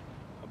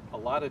a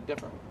lot of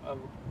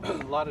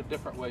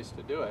different ways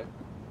to do it.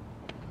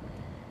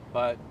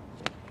 But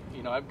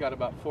you know, I've got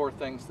about 4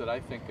 things that I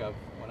think of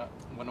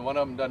when one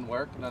of them doesn't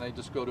work, and then I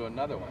just go to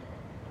another one.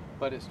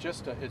 But it's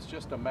just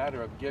a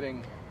matter of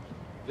getting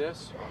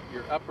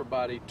your upper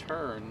body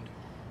turned.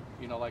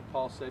 You know, like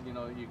Paul said, you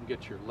know, you can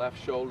get your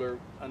left shoulder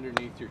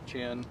underneath your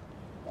chin.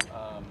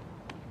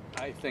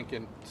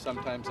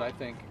 Sometimes I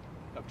think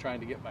of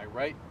trying to get my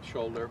right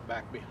shoulder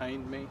back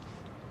behind me.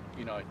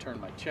 You know, I turn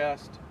my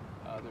chest.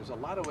 There's a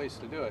lot of ways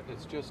to do it.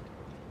 It's just,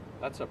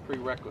 that's a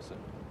prerequisite.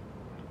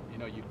 You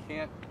know,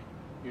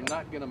 you're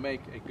not going to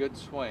make a good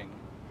swing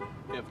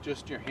if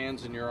just your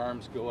hands and your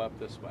arms go up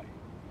this way,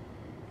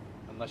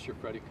 unless you're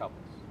Freddie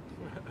Couples.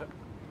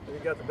 You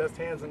got the best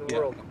hands in the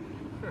world.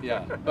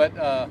 Yeah, but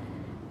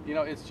you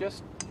know,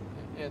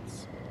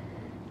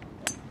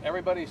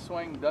 everybody's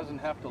swing doesn't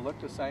have to look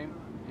the same.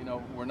 You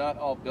know, we're not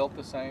all built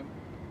the same.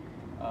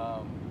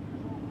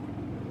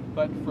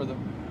 But for the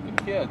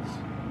kids,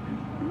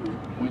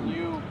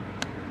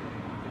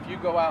 if you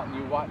go out and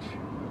you watch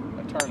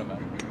a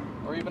tournament,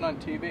 or even on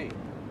TV,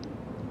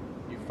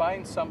 you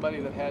find somebody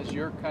that has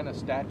your kind of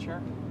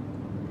stature,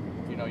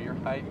 you know, your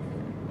height,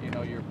 you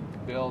know, your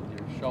build,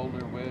 your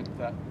shoulder width,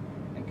 that,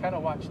 and kind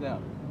of watch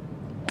them.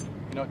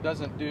 You know, it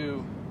doesn't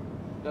do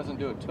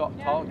a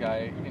tall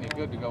guy any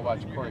good to go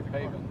watch Corey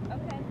Pavin,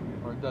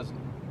 or it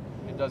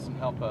doesn't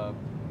help a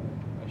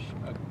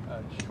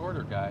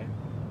shorter guy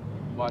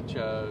watch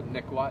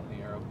Nick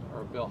Watney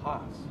or Bill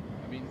Haas.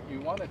 I mean, you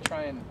want to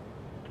try and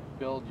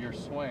build your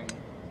swing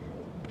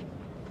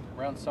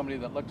around somebody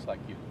that looks like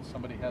you,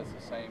 somebody has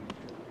the same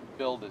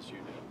build as you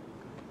do.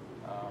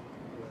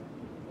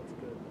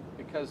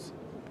 Because,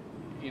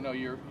 you know,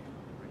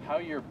 how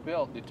you're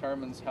built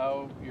determines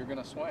how you're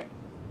going to swing.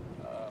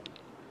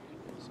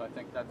 So I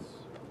think that's...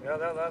 Yeah,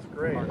 that's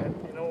great. And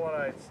you know what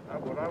I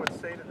would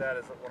say to that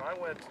is that when I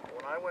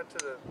went to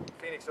the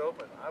Phoenix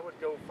Open, I would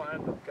go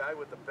find the guy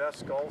with the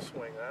best golf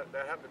swing.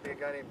 That happened to be a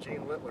guy named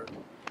Gene Littler.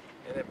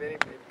 And if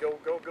go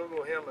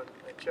Google him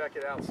and check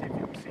it out, see if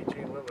you can see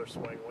Gene Littler's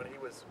swing when he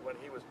was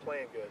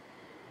playing good.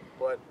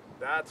 But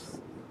that's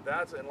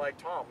and like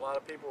Tom, a lot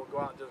of people would go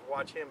out and just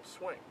watch him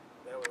swing.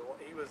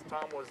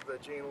 Tom was the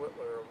Gene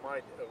Littler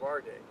of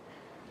our day.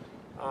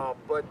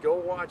 But go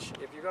watch,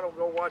 if you're going to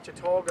go watch a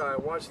tall guy,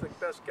 watch the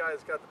best guy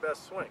that's got the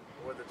best swing,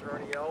 whether it's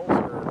Ernie Els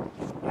or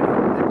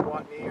Nick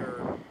Watney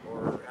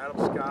or Adam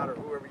Scott or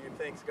whoever you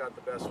think's got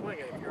the best swing.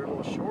 And if you're a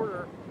little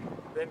shorter,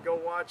 then go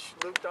watch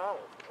Luke Donald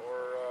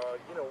or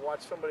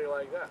watch somebody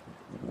like that.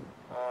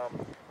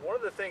 One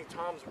of the things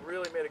Tom's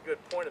really made a good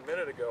point a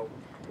minute ago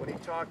when he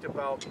talked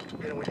about,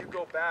 when you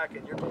go back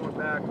and you're going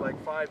back like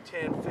 5,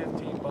 10,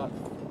 15,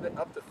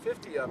 up to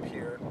 50 up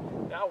here,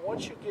 now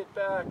once you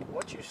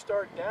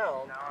start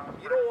down,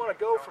 you don't want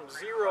to go from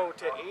 0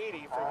 to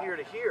 80 from here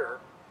to here.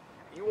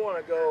 You want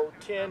to go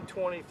 10,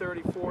 20,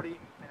 30, 40,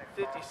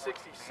 50,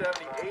 60,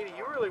 70, 80.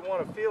 You really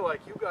want to feel like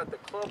you got the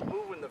club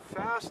moving the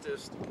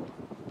fastest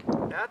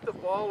at the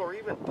ball or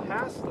even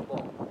past the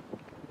ball.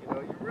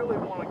 You really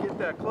want to get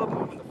that club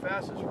moving the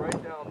fastest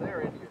right down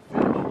there into your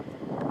finish,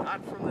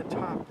 not from the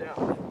top down.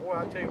 And boy,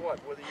 I'll tell you what,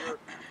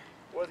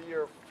 whether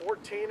you're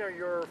 14 or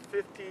you're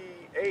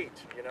 58,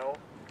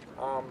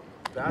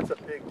 that's a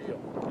big deal.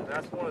 And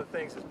that's one of the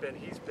things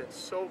he's been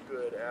so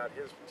good at.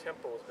 His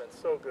tempo has been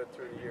so good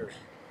through the years.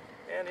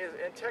 And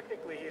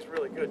technically he's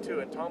really good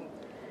too. And Tom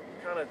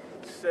kind of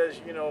says,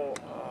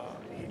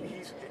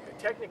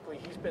 technically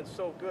he's been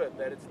so good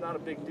that it's not a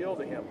big deal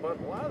to him. But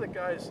a lot of the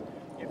guys,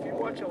 if you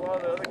watch a lot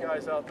of the other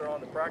guys out there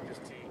on the practice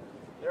tee,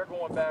 they're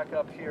going back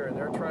up here and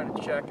they're trying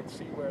to check and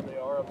see where they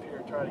are up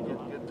here, trying to get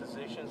good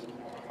positions.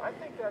 I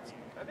think that's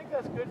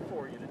good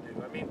for you to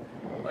do. I mean,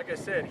 like I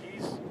said,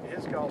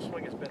 his golf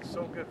swing has been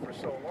so good for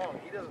so long,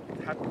 he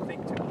doesn't have to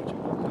think too much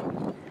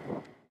about that.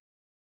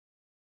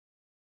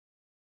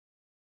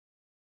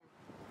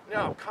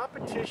 Now,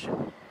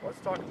 competition. Let's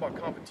talk about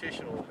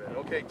competition a little bit.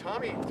 Okay,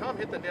 Tom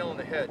hit the nail on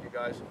the head, you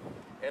guys.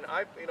 And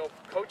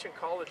coaching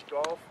college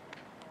golf,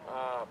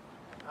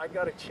 I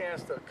got a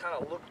chance to kind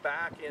of look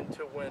back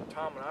into when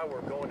Tom and I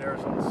were going to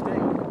Arizona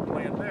State,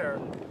 playing there,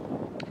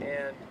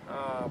 and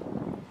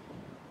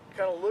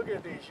kind of look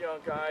at these young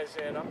guys,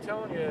 and I'm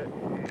telling you,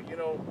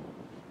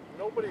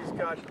 nobody's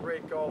got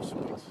great golf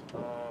swings.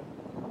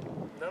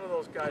 None of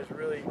those guys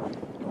really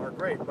are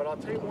great. But I'll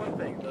tell you one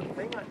thing: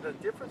 the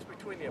difference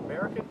between the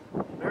American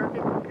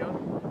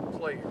young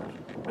players,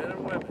 men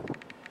and women,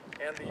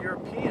 and the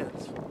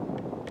Europeans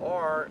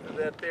are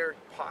that their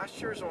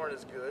postures aren't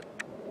as good.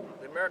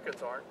 The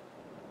Americans aren't,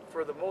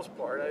 for the most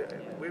part.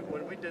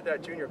 When we did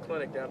that junior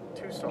clinic down in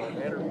Tucson,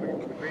 Andrew,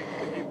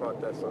 we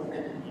brought that stuff.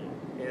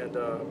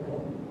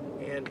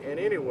 And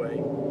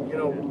anyway,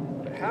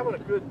 having a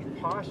good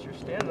posture,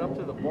 standing up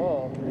to the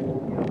ball,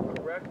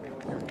 correctly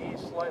with your knees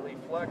slightly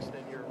flexed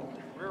and your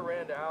rear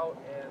end out,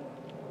 and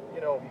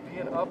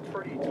being up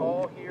pretty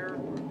tall here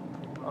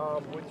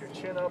with your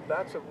chin up,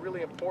 that's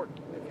really important.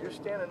 If you're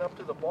standing up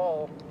to the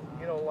ball,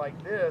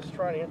 like this,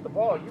 trying to hit the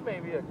ball, you may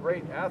be a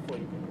great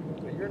athlete,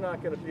 but you're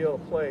not going to be able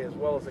to play as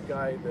well as a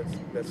guy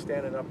that's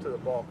standing up to the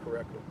ball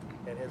correctly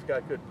and has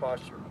got good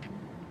posture.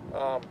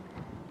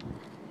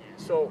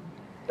 So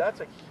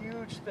that's a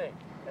huge thing,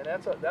 and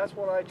that's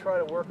what I try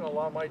to work on a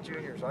lot of my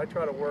juniors. I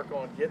try to work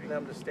on getting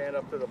them to stand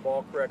up to the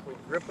ball correctly,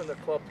 gripping the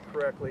club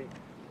correctly,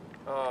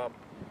 and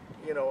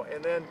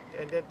then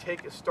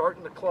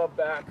starting the club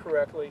back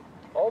correctly.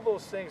 All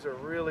those things are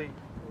really,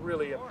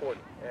 really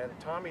important, and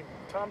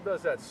Tom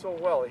does that so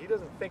well. He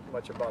doesn't think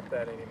much about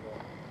that anymore.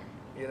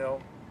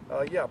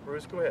 Yeah,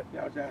 Bruce, go ahead.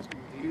 Yeah, I was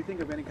asking, do you think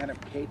of any kind of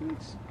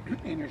cadence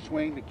in your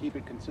swing to keep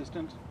it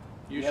consistent?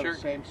 You have sure? The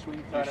same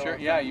swing. You sure?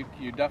 Yeah,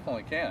 you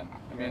definitely can.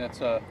 I mean,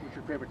 it's a. What's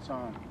your favorite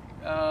song?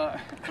 I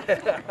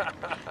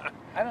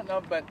don't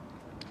know, but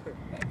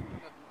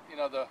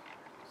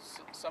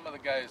some of the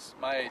guys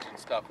my age and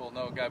stuff will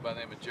know a guy by the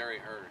name of Jerry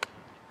Hurd,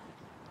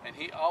 and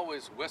he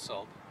always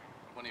whistled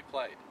when he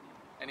played,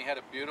 and he had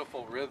a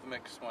beautiful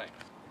rhythmic swing,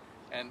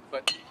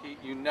 but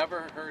you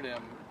never heard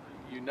him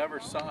you never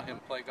saw him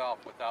play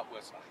golf without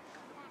whistling.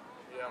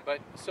 Yeah. But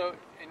so,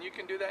 and you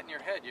can do that in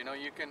your head, you know,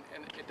 you can,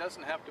 and it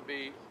doesn't have to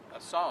be a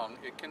song,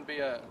 it can be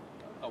a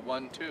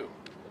 1-2,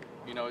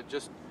 you know,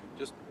 just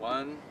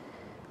 1,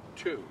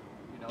 2, you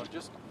know,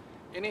 just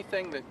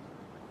anything that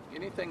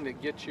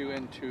gets you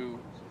into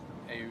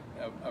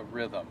a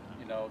rhythm,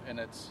 you know, and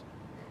it's,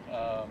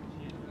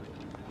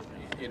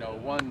 you know,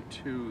 1,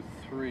 2,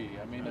 3,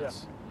 I mean,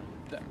 it's,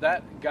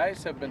 that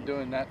guys have been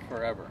doing that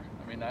forever.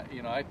 I mean,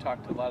 you know, I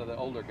talked to a lot of the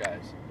older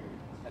guys,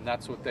 and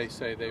that's what they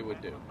say they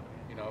would do.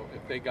 You know,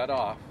 if they got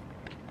off,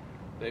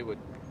 they would,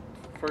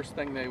 first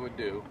thing they would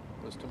do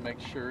was to make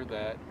sure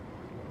that,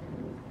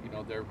 you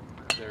know, their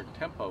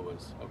tempo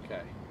was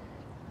okay.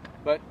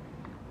 But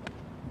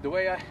the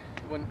way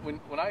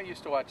when I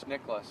used to watch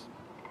Nicklaus,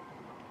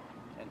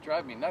 and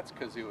drive me nuts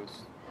because he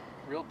was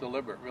real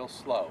deliberate, real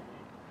slow.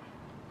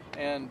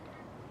 And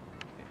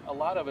a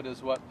lot of it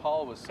is what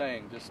Paul was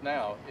saying just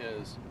now,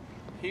 is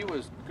he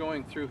was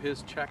going through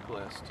his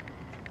checklist,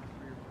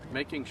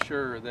 making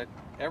sure that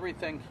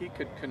everything he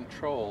could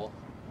control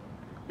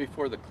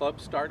before the club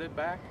started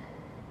back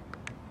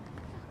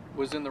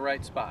was in the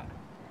right spot.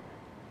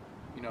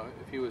 You know,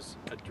 if he was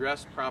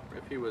addressed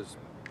properly,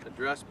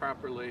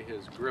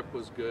 his grip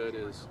was good,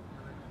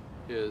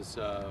 his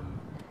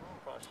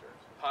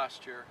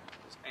posture,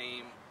 his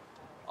aim,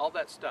 all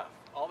that stuff.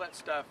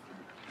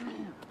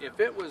 If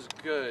it was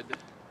good,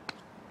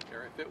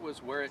 or if it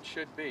was where it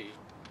should be,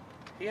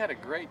 he had a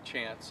great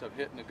chance of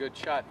hitting a good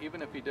shot,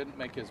 even if he didn't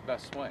make his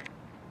best swing.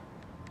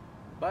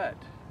 But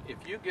if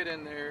you get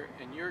in there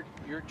and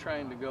you're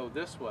trying to go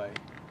this way,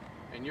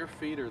 and your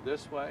feet are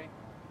this way,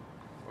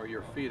 or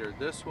your feet are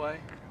this way,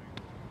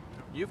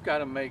 you've got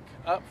to make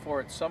up for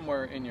it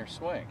somewhere in your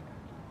swing.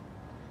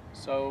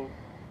 So,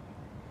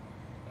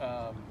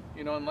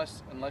 you know,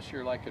 unless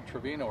you're like a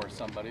Trevino or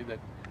somebody that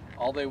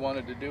all they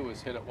wanted to do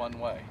was hit it one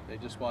way. They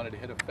just wanted to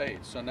hit a fade.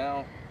 So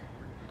now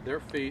their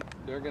feet,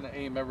 they're going to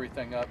aim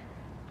everything up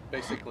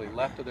basically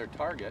left of their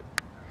target,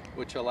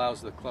 which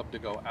allows the club to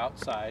go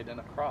outside and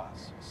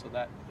across, so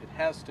that it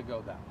has to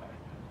go that way.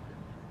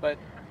 But,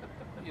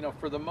 you know,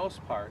 for the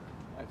most part,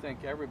 I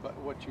think everybody,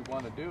 what you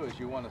want to do is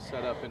you want to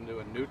set up into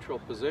a neutral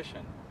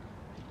position.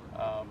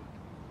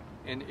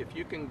 And if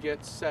you can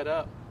get set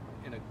up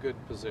in a good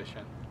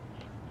position,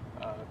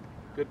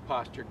 good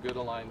posture, good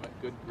alignment,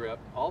 good grip,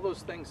 all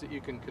those things that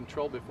you can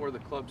control before the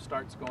club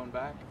starts going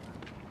back,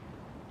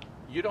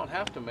 you don't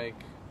have to make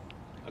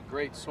a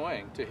great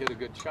swing to hit a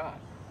good shot.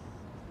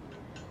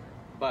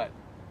 But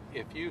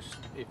if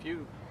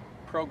you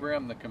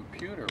program the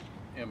computer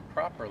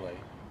improperly,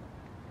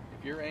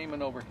 if you're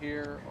aiming over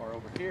here or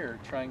over here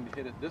trying to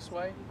hit it this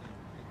way,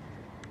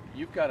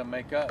 you've got to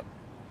make up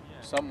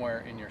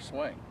somewhere in your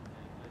swing.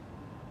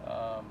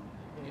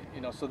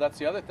 You know, so that's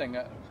the other thing.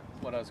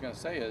 What I was going to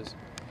say is,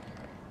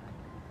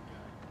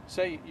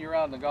 say you're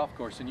out on the golf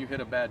course and you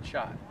hit a bad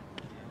shot.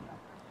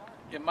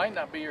 It might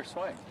not be your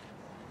swing.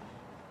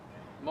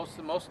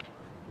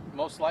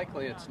 Most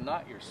likely it's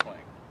not your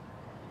swing.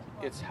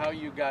 It's how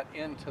you got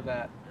into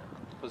that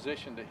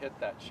position to hit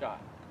that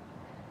shot.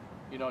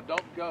 You know,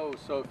 don't go,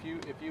 so if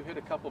you hit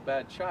a couple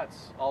bad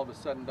shots, all of a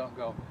sudden don't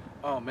go,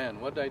 oh man,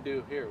 what did I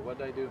do here? What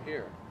did I do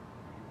here?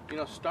 You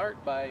know,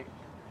 start by,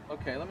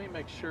 okay, let me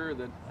make sure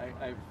that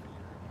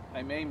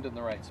I'm aimed in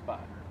the right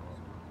spot.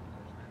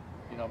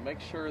 You know,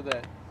 make sure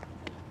that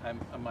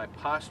my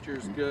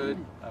posture's good,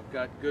 I've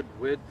got good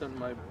width on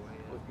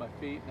with my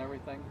feet and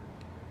everything.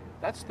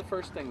 That's the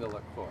first thing to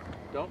look for.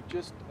 Don't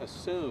just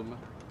assume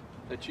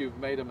that you've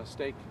made a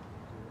mistake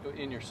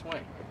in your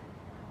swing.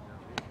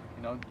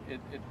 You know,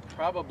 it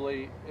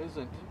probably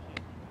isn't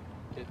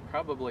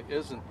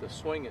the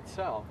swing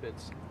itself,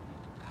 it's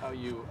how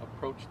you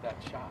approach that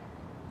shot.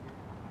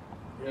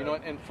 Yeah. You know,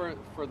 and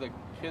for the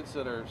kids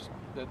that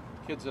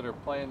are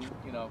playing,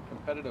 you know,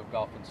 competitive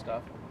golf and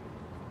stuff,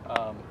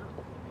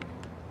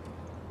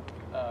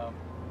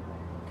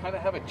 kind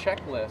of have a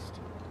checklist.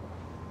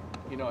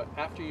 You know,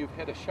 after you've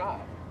hit a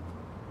shot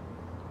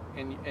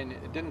and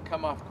it didn't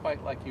come off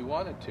quite like you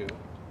wanted to,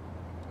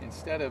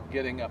 instead of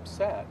getting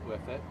upset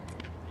with it,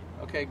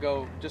 okay,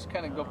 just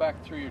kind of go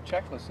back through your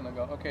checklist and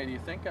go, okay, do you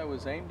think I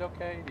was aimed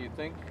okay? Do you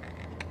think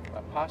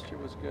my posture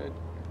was good?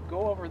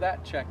 Go over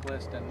that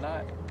checklist and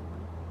not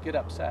get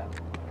upset.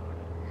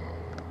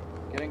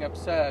 Getting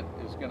upset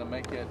is going to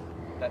make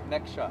that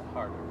next shot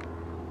harder.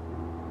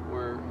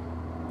 Where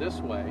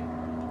this way,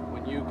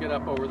 when you get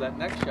up over that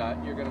next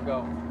shot, you're going to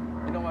go,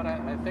 you know what,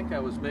 I think I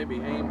was maybe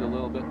aimed a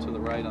little bit to the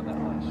right on that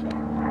last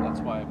shot. That's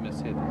why I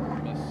mishit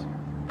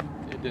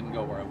it. It didn't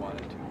go where I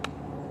wanted to.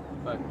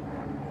 But,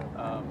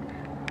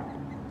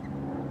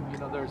 you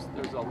know, there's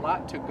a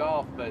lot to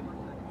golf, but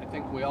I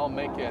think we all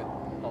make it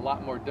a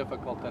lot more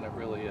difficult than it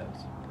really is.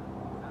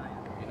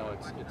 You know,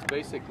 it's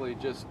basically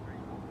just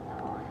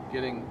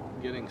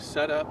getting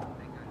set up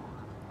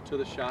to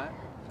the shot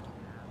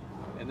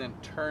and then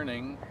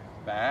turning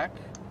back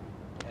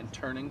and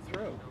turning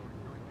through.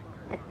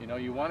 You know,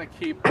 you want to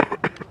keep,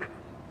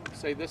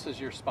 say this is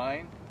your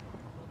spine,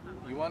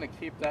 you want to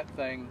keep that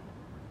thing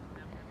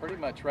pretty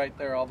much right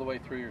there all the way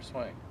through your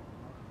swing.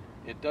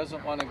 It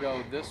doesn't want to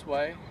go this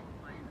way,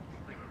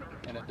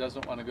 and it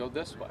doesn't want to go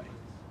this way.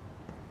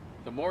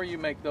 The more you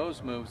make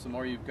those moves, the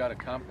more you've got to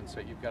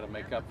compensate. You've got to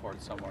make up for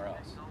it somewhere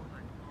else.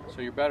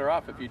 So you're better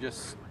off if you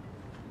just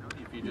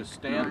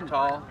stand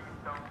tall,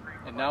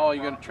 and now all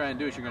you're going to try and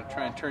do is you're going to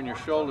try and turn your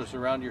shoulders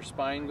around your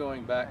spine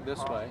going back this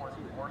way,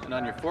 and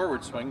on your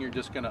forward swing you're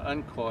just going to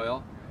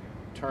uncoil,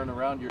 turn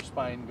around your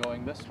spine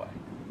going this way.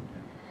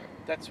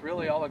 That's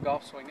really all a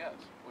golf swing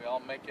is. We all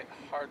make it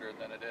harder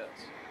than it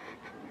is.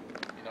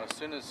 You know, as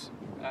soon as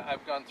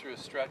I've gone through a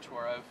stretch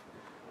where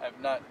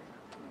I've not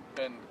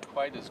been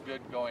quite as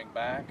good going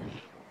back.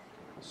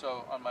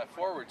 So on my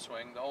forward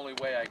swing, the only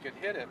way I could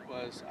hit it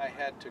was I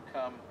had to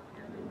come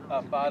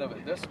up out of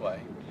it this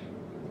way,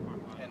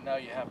 and now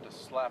you have to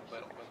slap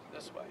it with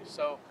this way.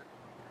 So,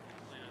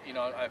 you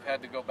know, I've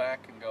had to go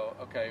back and go,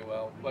 okay,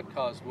 well, what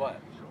caused what?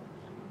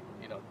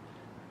 You know,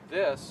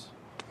 this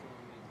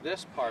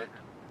part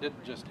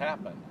didn't just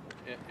happen.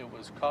 It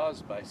was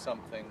caused by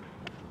something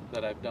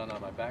that I've done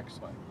on my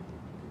backswing.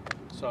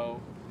 So,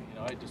 you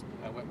know,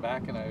 I went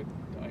back and I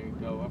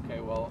go, okay,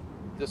 well,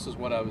 this is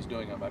what I was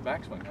doing on my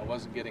backswing. I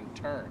wasn't getting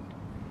turned.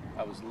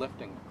 I was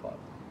lifting the club.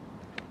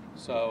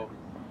 So,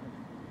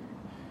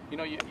 you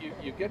know, you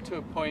get to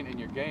a point in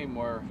your game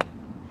where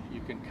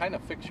you can kind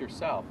of fix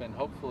yourself, and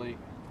hopefully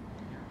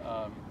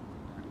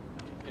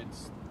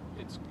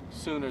it's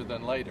sooner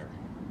than later.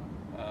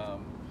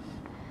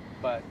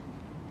 But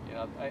you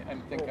know, I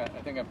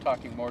think I'm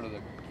talking more to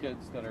the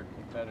kids that are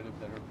competitive,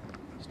 that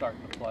are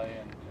starting to play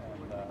and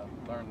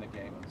learn the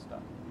game and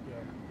stuff.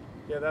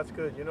 Yeah, that's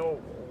good. You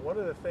know, one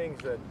of the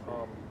things that,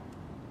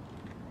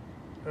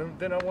 and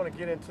then I want to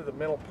get into the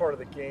mental part of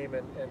the game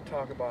and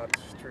talk about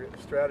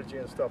strategy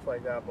and stuff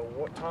like that. But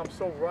what Tom's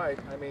so right.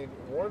 I mean,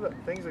 one of the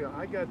things that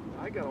I got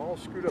all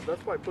screwed up.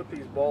 That's why I put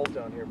these balls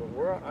down here. But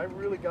where I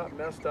really got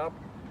messed up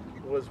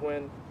was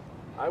when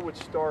I would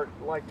start,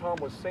 like Tom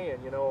was saying,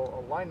 you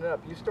know, lining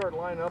up. You start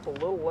lining up a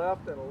little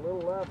left and a little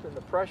left, and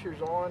the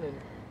pressure's on,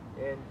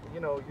 and you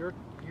know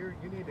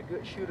you need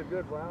to shoot a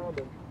good round,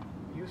 and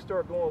you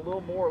start going a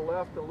little more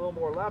left, a little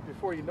more left.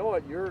 Before you know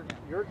it, you're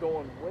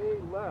going way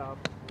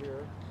left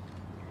here,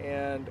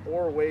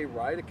 or way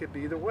right. It could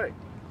be either way.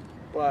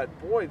 But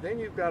boy, then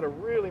you've got to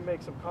really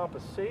make some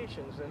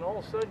compensations, and all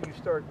of a sudden you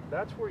start.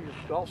 That's where your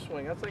golf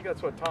swing. I think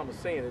that's what Tom was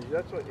saying. Is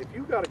that's what if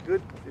you got a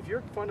good, if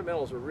your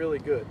fundamentals are really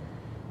good,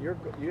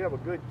 you have a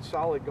good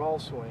solid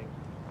golf swing.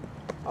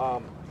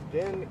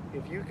 Then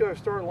if you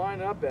start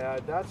lining up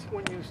bad, that's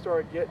when you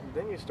start getting.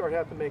 Then you start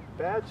having to make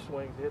bad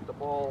swings to hit the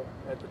ball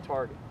at the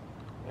target.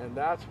 And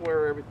that's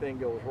where everything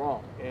goes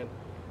wrong. And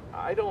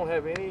I don't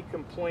have any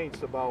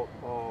complaints about,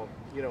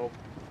 you know,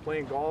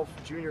 playing golf,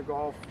 junior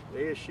golf,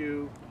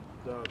 ASU,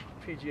 the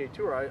PGA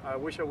Tour. I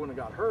wish I wouldn't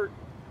have got hurt,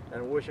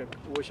 and I wish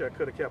I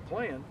could have kept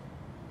playing.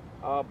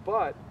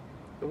 But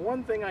the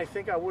one thing I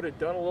think I would have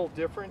done a little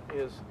different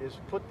is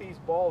put these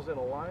balls in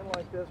a line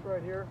like this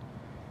right here,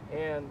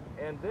 and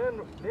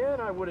then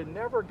I would have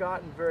never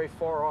gotten very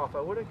far off.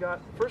 I would have got,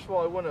 first of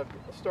all, I wouldn't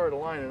have started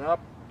lining up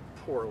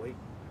poorly,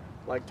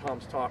 like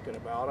Tom's talking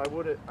about. I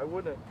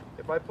wouldn't,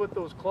 if I put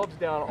those clubs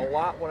down a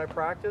lot when I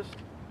practiced,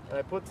 and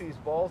I put these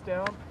balls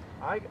down,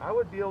 I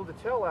would be able to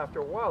tell after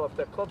a while if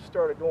that club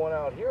started going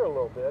out here a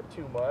little bit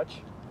too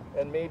much,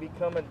 and maybe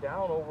coming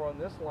down over on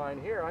this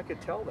line here, I could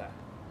tell that.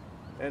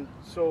 And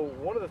so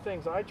one of the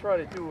things I try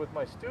to do with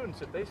my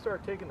students, if they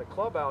start taking the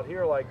club out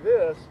here like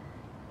this,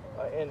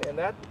 and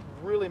that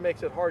really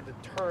makes it hard to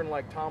turn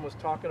like Tom was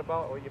talking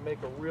about, or you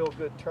make a real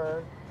good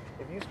turn.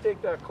 If you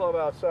take that club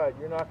outside,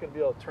 you're not going to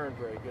be able to turn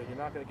very good. You're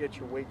not going to get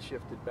your weight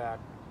shifted back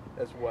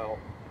as well.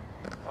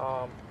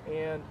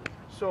 And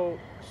so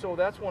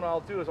that's what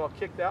I'll do is I'll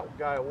kick that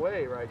guy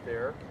away right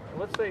there. And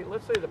let's say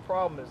the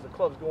problem is the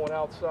club's going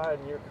outside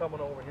and you're coming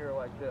over here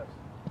like this.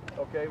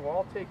 Okay,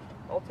 well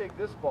I'll take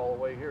this ball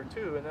away here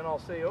too, and then I'll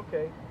say,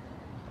 okay.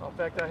 In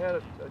fact, I had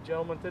a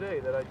gentleman today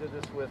that I did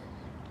this with,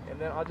 and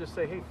then I'll just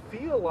say, hey,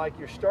 feel like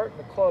you're starting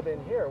the club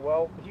in here.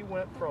 Well, he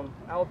went from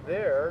out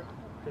there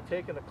to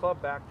taking the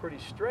club back pretty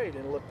straight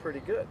and it looked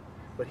pretty good.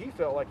 But he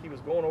felt like he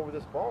was going over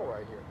this ball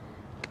right here.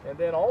 And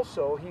then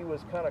also he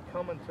was kind of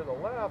coming to the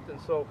left,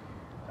 and so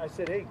I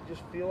said, hey,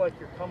 just feel like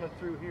you're coming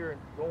through here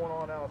and going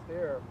on out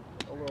there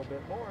a little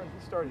bit more, and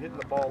he started hitting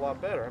the ball a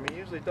lot better. I mean,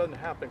 usually it doesn't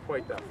happen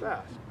quite that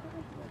fast.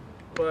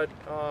 But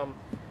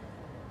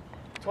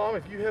Tom,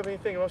 if you have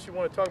anything else you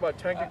want to talk about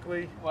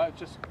technically. Well,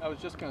 I was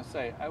just going to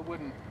say, I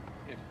wouldn't,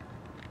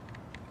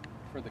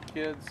 for the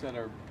kids that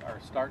are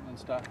starting and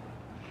stuff,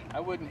 I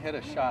wouldn't hit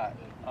a shot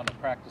on the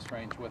practice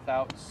range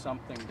without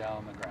something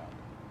down the ground.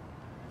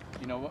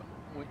 You know,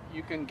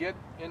 you can get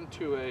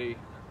into a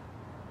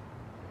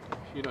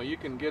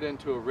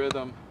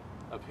rhythm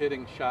of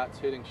hitting shots,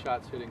 and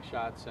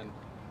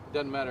it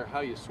doesn't matter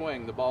how you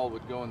swing, the ball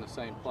would go in the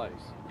same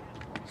place.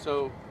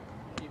 So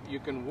you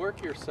can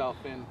work yourself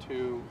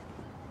into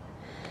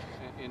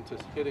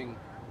hitting,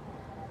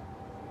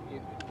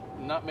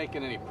 not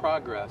making any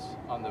progress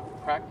on the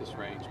practice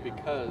range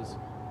because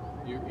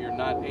you're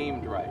not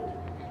aimed right.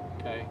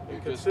 Okay, You're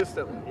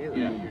consistently either.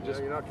 Yeah,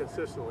 you're not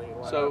consistently.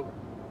 So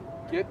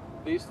get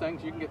these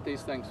things, you can get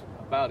these things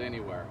about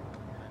anywhere.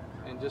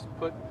 And just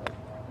put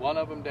one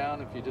of them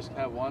down if you just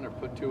have one, or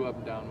put two of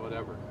them down,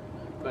 whatever.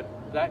 But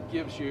that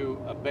gives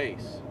you a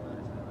base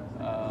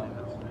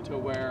to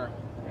where,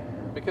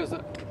 because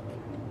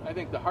I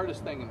think the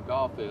hardest thing in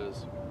golf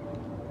is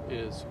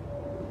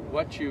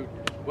what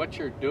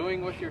you're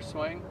doing with your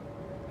swing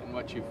and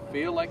what you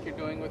feel like you're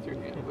doing with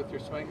your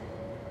swing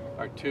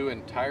are two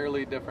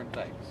entirely different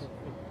things.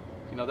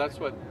 You know, that's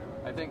what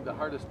I think the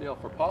hardest deal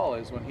for Paul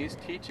is when he's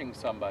teaching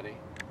somebody.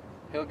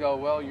 He'll go,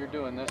 well, you're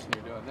doing this and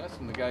you're doing this,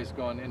 and the guy's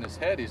going, in his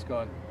head, he's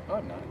going, no,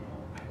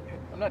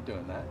 I'm not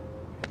doing that.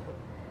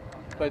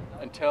 But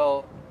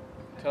until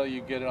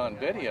you get it on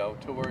video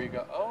to where you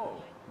go,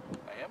 oh,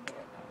 I am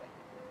doing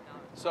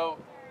that. So,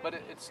 but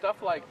it's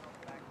stuff like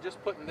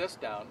just putting this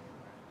down,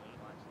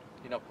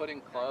 you know,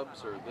 putting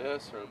clubs or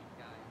this, or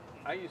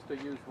I used to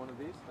use one of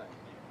these things.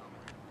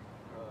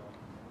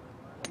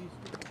 I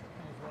used to use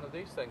one of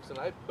these things, and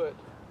I'd put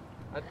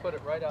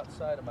it right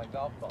outside of my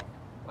golf ball,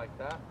 like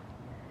that.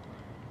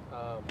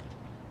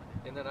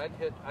 And then I'd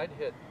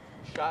hit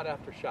shot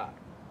after shot,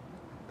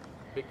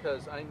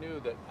 because I knew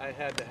that I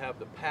had to have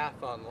the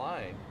path on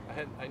line.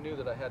 I knew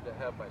that I had to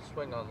have my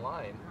swing on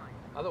line,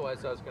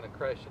 otherwise I was going to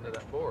crash into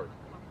that board.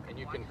 And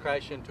you can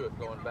crash into it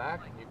going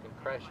back, and you can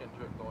crash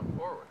into it going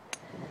forward.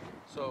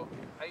 So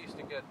I used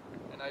to get,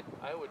 and I'd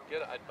buy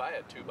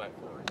a 2x4,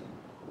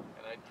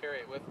 and I'd carry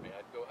it with me.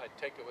 I'd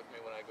take it with me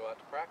when I go out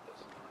to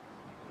practice,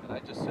 and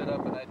I'd just sit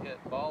up and I'd hit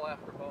ball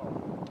after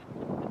ball,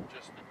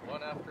 just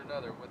one after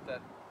another with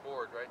that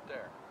board right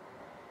there.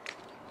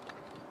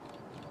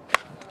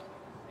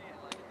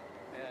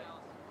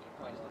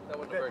 And that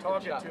wasn't a very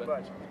good shot. Too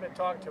much. He's been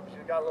talking too much.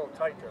 You got a little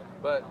tight there.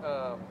 But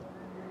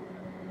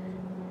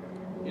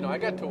you know, I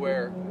got to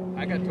where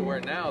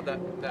now that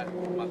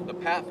the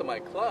path of my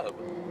club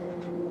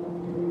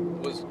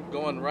was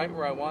going right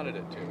where I wanted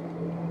it to.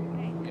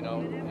 You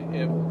know,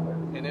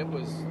 and it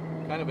was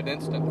kind of an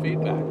instant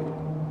feedback.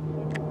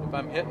 If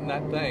I'm hitting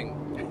that thing,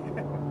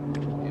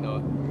 you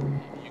know,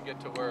 you get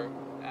to where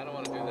I don't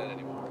want to do that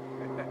anymore.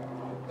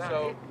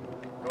 So,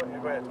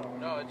 go ahead, Tom.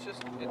 no, it's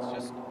just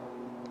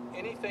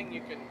anything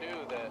you can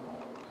do that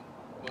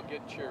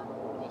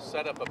will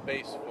set up a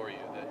base for you.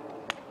 That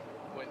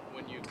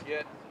when you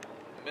get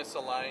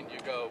misaligned, you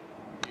go,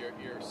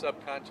 your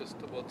subconscious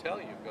will tell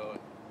you, go,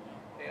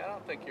 hey, I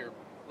don't think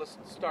let's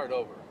start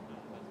over.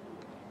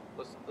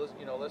 Let's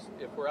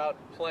if we're out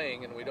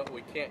playing and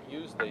we can't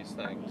use these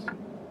things,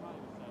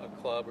 a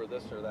club or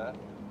this or that,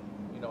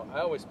 you know, I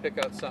always pick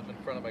out something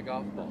in front of my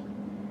golf ball.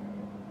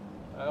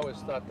 I always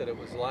thought that it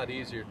was a lot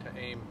easier to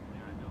aim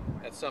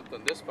at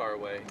something this far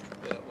away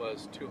than it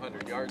was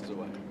 200 yards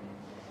away.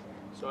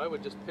 So I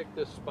would just pick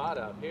this spot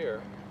out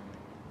here,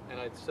 and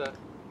I'd set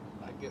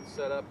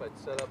up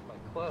my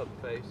club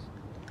face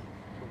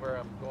to where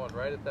I'm going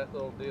right at that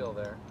little deal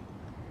there.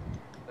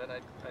 Then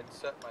I'd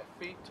set my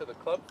feet to the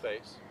club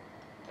face,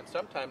 and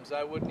sometimes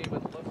I wouldn't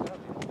even look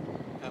up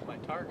at my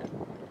target.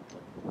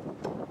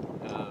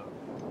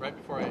 Right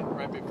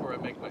before I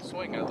make my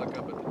swing, I look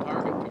up at the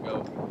target to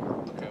go,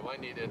 okay, well, I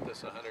need to hit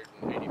this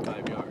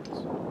 185 yards.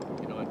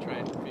 You know, I try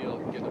and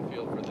get a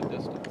feel for the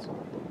distance.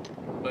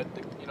 But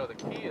the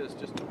key is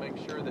just to make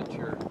sure that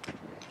you're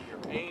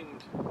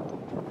aimed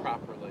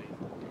properly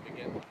to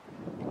begin with.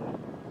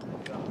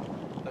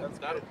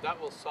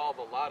 That will solve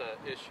a lot of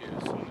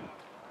issues.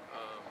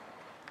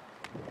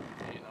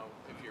 You know,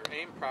 if you're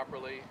aimed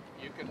properly,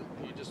 you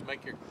just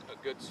make a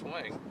good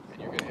swing,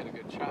 and you're going to hit a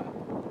good shot.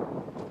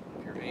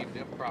 If you're aimed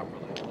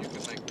improperly, you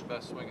can make the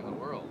best swing in the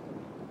world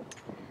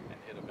and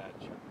hit a bad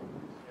shot.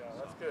 Yeah,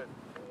 that's good.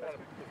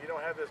 If you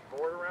don't have this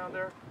board around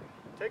there,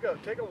 take a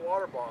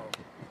water bottle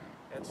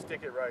and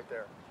stick it right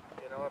there.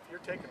 You know, if you're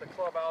taking the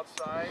club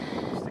outside,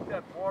 stick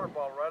that water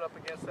bottle right up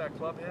against that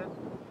club head,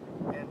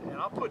 and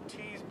I'll put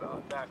tees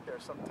back there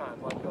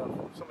sometimes, like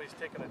if somebody's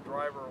taking a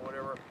driver or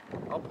whatever,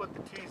 I'll put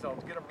the tees, I'll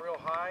get them real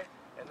high,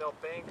 and they'll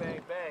bang,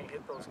 bang, bang,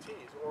 hit those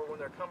tees. Or when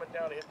they're coming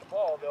down to hit the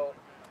ball, they'll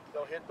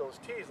hit those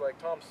tees, like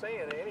Tom's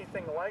saying,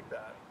 anything like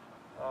that.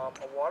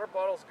 A water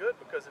bottle's good,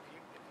 because if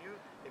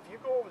you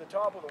go over the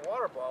top of the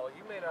water bottle,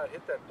 you may not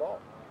hit that ball.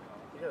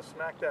 You're gonna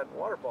smack that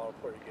water bottle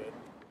pretty good.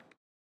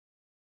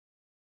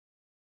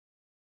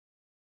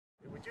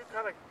 Would you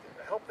kind of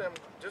help them,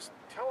 just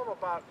tell them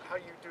about how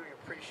you do your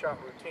pre-shot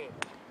routine?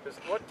 Because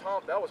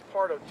that was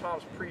part of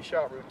Tom's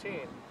pre-shot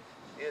routine,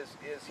 is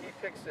he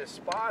picks this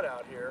spot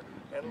out here,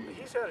 and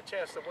he's had a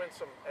chance to win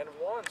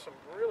won some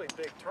really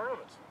big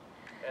tournaments.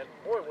 And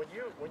boy, when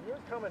you're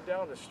coming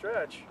down the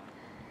stretch,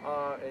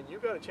 and you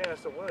got a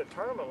chance to win a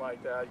tournament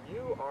like that,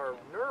 you are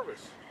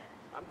nervous.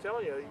 I'm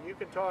telling you, you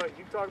can talk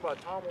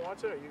about Tom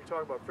Watson, or you can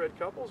talk about Fred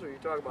Couples, or you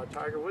talk about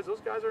Tiger Woods.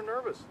 Those guys are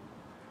nervous.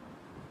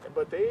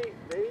 But they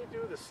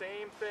do the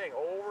same thing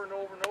over and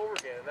over and over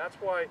again. And that's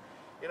why,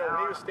 you know, when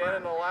he was standing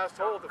in the last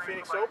hole at the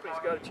Phoenix Open,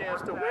 he's got a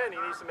chance to win. He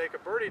needs to make a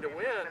birdie to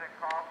win.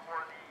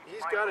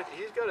 He's got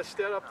to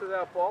step up to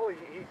that ball.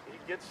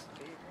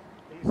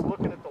 He's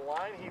looking at the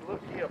line.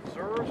 He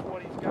observes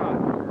what he's got.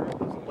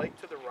 There's a lake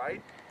to the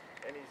right,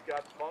 and he's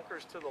got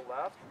bunkers to the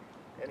left.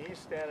 and he's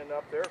standing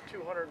up there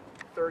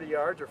 230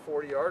 yards or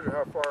 40 yards or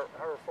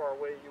however far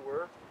away you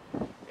were,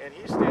 and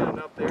he's standing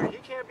up there. He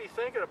can't be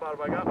thinking about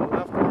if I got my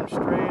left arm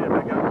straight, if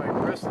I got my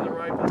wrist in the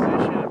right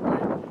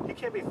position. He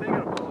can't be thinking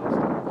about all that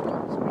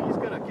stuff. So he's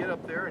going to get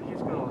up there and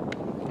he's going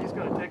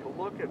to take a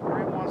look at where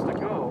he wants to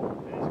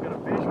go, and he's going to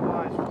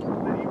visualize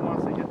that he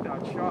wants to hit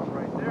that shot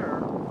right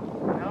there.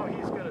 Now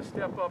he's going to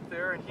step up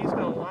there and he's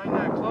going to line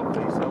that club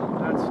face up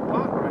with that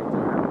spot right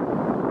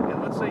there.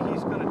 And let's say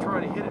he's going to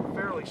try to hit it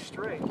fairly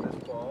straight, this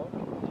ball.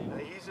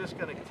 And he's just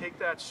going to take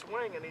that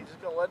swing and he's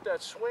just going to let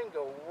that swing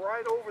go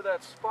right over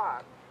that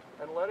spot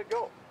and let it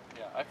go.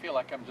 Yeah, I feel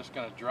like I'm just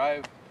going to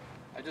drive.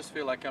 I just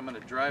feel like I'm going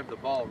to drive the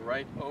ball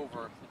right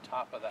over the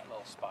top of that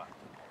little spot.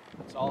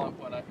 That's all.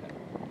 When I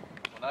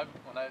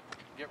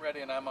get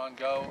ready and I'm on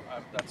go,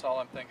 that's all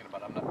I'm thinking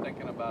about. I'm not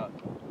thinking about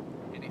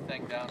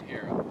anything down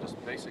here. I'm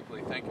just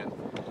basically thinking,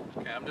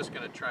 okay, I'm just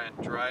going to try and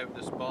drive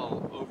this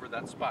ball over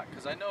that spot,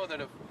 because I know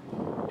that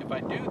if I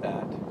do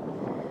that,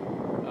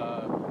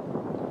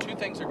 two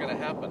things are going to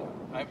happen.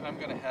 I'm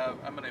going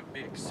to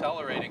be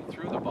accelerating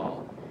through the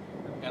ball,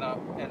 and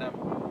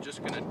I'm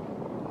just going to.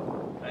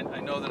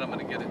 I know that I'm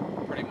going to get it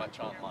pretty much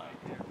online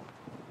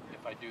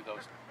if I do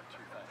those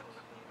two things.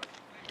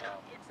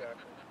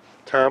 Exactly.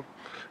 Tom,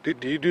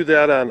 do you do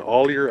that on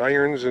all your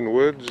irons and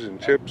woods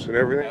and chips and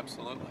everything?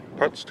 Absolutely.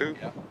 Putts too?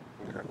 Yeah.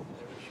 Okay.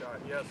 Every shot.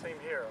 Yeah, same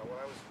here.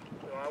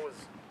 When I was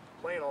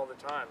playing all the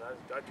time,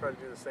 I try to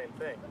do the same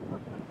thing.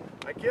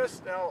 I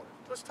guess now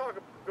let's talk.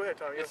 Go ahead,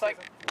 Tom. It's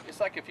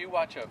like if you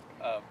watch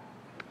a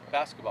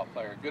basketball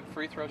player, a good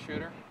free throw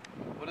shooter.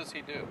 What does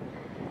he do?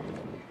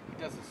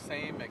 He does the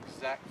same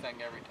exact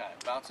thing every time.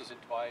 Bounces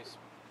it twice,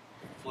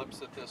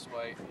 flips it this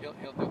way.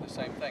 He'll do the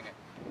same thing,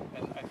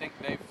 and I think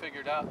they've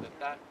figured out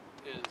that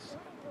is,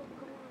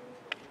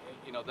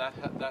 you know, that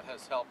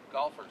has helped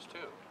golfers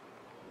too.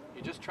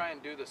 You just try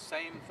and do the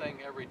same thing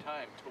every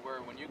time, to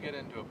where when you get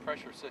into a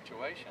pressure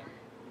situation,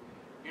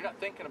 you're not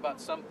thinking about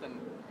something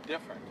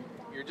different.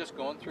 You're just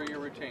going through your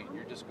routine.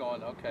 You're just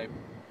going, okay,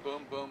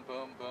 boom, boom,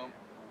 boom, boom,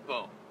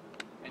 boom,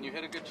 and you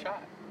hit a good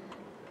shot.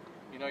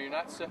 You know, you're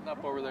not sitting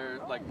up over there,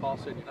 like Paul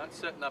said, you're not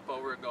sitting up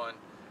over it going,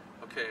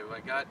 okay,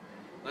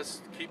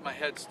 let's keep my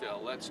head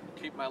still, let's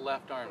keep my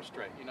left arm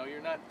straight. You know,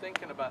 you're not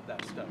thinking about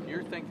that stuff.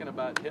 You're thinking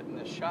about hitting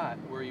the shot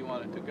where you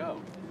want it to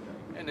go.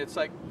 And it's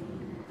like,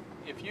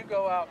 if you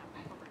go out,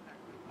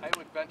 I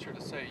would venture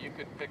to say you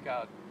could pick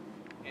out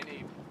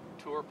any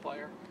tour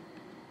player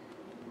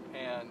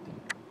and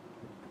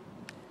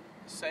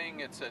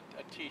saying it's a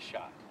tee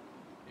shot.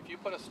 If you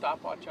put a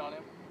stopwatch on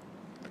him,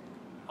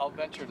 I'll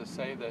venture to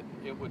say that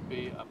it would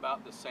be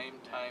about the same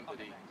time that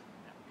he,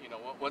 you know,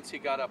 once he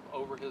got up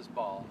over his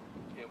ball,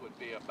 it would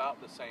be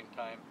about the same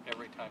time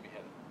every time he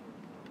hit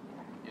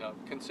it. You know,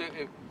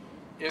 consider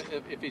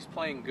if he's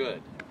playing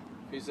good,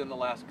 if he's in the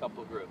last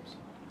couple of groups.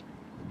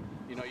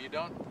 You know, you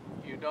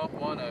don't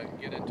want to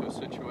get into a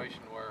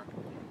situation where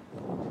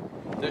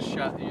this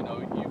shot, you know,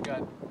 you've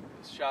got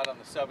this shot on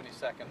the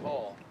 72nd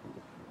hole,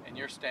 and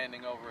you're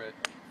standing over it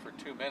for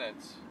 2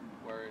 minutes,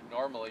 where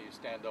normally you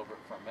stand over it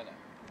for a minute.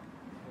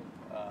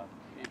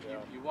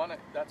 You want to.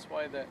 That's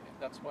why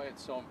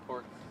it's so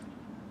important,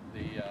 the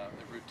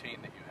routine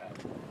that you have.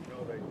 You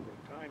know, they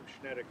timed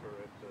Snedeker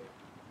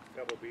at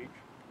Pebble Beach,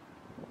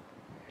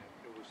 and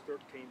it was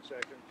 13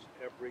 seconds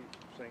every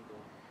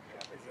single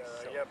shot.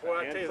 Yeah, boy,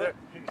 I tell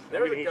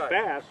you, He's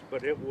fast,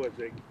 but it was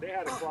they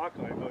had a clock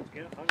on him. It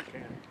was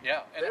uncanny.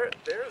 Yeah, and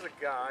there's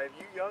a guy,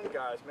 you young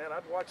guys, man,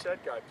 I'd watch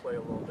that guy play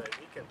a little bit.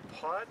 He can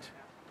putt.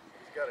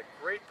 He's got a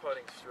great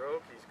putting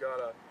stroke.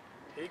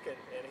 He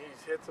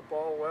hits the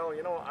ball well.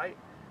 You know,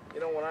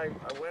 when I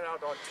went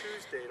out on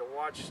Tuesday to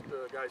watch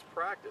the guys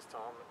practice,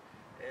 Tom,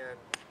 and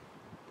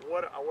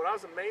what I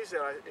was amazed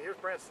at, here's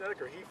Brant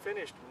Snedeker. He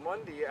finished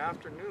Monday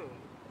afternoon,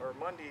 or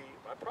Monday,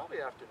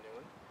 probably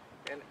afternoon,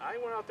 and I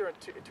went out there on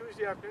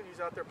Tuesday afternoon. He's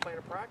out there playing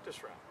a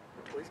practice round.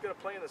 Well, he's going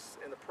to play in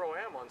the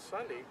Pro-Am on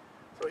Sunday.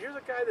 So here's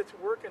a guy that's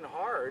working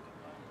hard,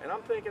 and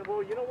I'm thinking,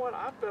 well, you know what?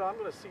 I bet I'm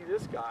going to see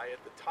this guy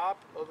at the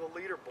top of the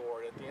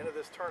leaderboard at the end of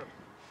this tournament.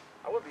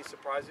 I wouldn't be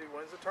surprised if he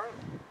wins the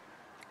tournament.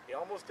 He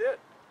almost did.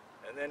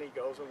 And then he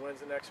goes and wins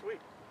the next week.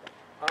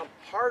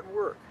 Hard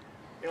work.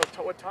 You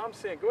know, what Tom's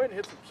saying, go ahead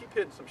and keep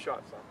hitting some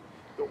shots, Tom.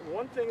 The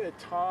one thing that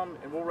Tom,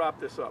 and we'll wrap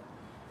this up,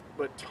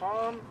 but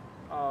Tom,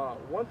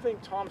 one thing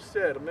Tom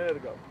said a minute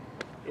ago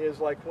is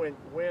like when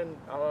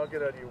I'll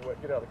get out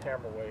of the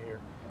camera way here.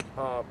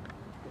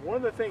 One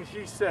of the things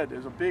he said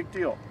is a big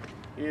deal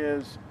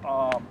is,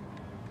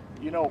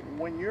 you know,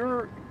 when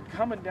you're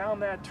coming down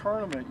that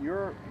tournament,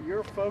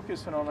 you're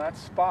focusing on that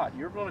spot.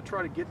 You're going to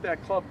try to get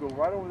that club go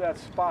right over that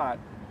spot.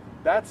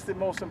 That's the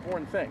most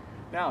important thing.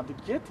 Now, to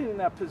get in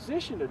that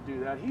position to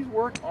do that, he's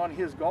worked on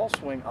his golf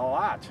swing a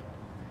lot.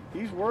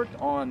 He's worked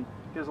on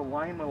his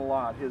alignment a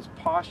lot, his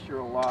posture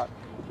a lot.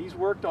 He's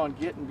worked on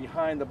getting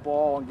behind the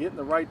ball and getting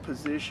the right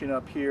position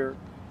up here.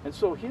 And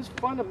so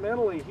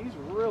fundamentally, he's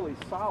really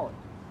solid.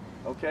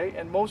 Okay,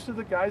 and most of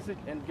the guys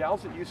and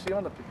gals that you see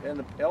on the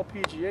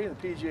LPGA and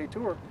the PGA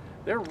Tour,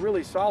 they're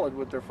really solid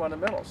with their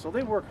fundamentals. So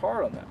they work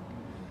hard on that.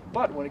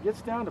 But when it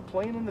gets down to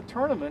playing in the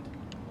tournament,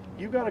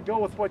 you got to go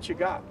with what you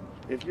got.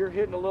 If you're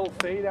hitting a little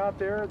fade out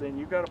there, then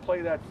you got to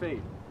play that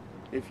fade.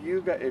 If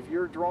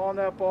you're drawing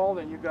that ball,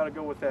 then you got to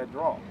go with that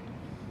draw.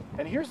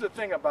 And here's the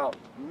thing about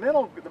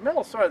the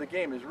mental side of the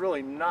game is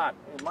really not,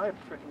 in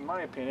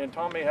my opinion,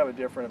 Tom may have a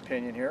different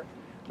opinion here,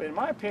 but in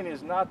my opinion,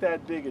 it's not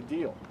that big a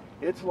deal.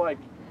 It's like,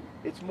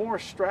 it's more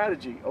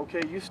strategy.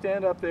 Okay, you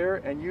stand up there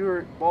and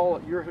you're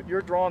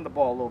drawing the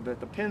ball a little bit.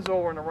 The pin's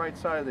over on the right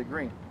side of the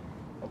green,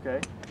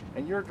 okay,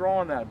 and you're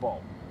drawing that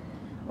ball.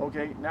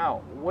 Okay,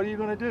 now what are you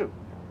going to do?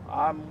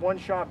 I'm one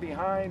shot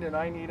behind and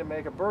I need to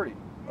make a birdie.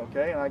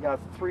 Okay, and I got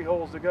 3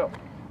 holes to go.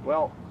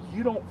 Well,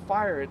 you don't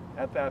fire it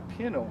at that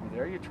pin over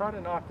there. You try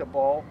to knock the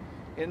ball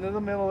into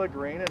the middle of the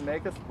green and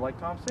make it, like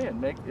Tom's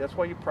saying, that's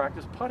why you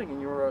practice putting,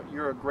 and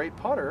you're a great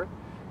putter,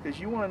 because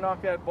you want to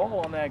knock that ball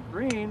on that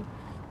green.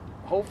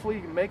 Hopefully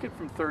you can make it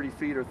from 30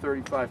 feet or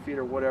 35 feet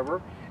or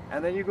whatever,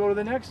 and then you go to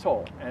the next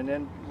hole. And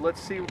then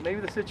let's see,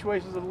 maybe the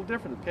situation's a little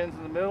different. The pin's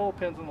in the middle,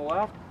 pin's on the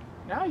left.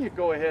 Now you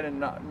go ahead and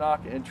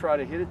knock it and try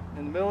to hit it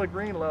in the middle of the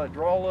green, let it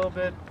draw a little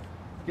bit,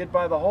 get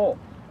by the hole.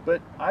 But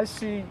I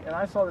see, and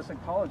I saw this in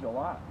college a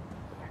lot,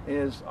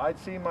 is I'd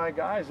see my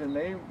guys and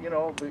they,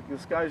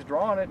 this guy's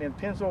drawing it and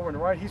pin's over on the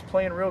right, he's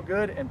playing real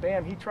good, and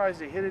bam, he tries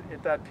to hit it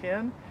at that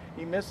pin,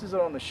 he misses it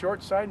on the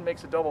short side and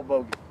makes a double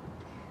bogey.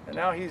 And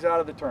now he's out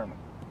of the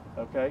tournament,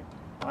 okay?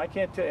 I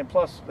can't tell, and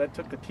plus that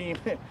took the team,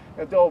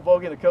 a double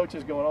bogey, the coach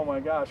is going, oh my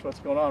gosh, what's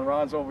going on?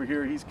 Ron's over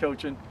here, he's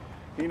coaching,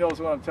 he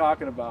knows what I'm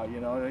talking about,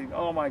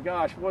 oh my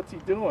gosh, what's he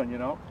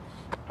doing,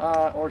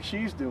 or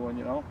she's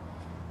doing,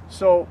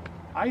 So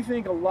I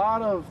think a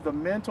lot of the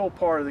mental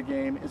part of the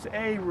game is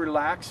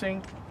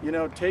relaxing,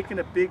 taking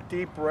a big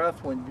deep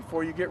breath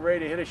before you get ready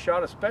to hit a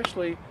shot,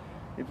 especially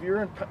if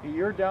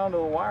you're down to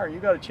the wire, you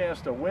got a chance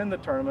to win the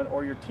tournament,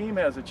 or your team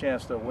has a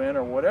chance to win,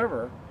 or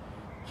whatever.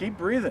 Keep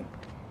breathing.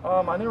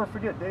 I never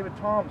forget David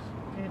Tom's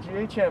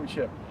PGA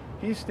Championship.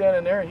 He's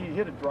standing there, he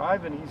hit a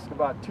drive, and he's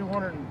about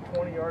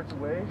 220 yards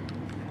away,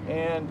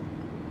 and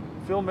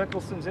Phil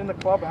Mickelson's in the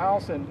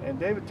clubhouse, and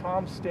David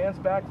Tom stands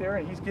back there,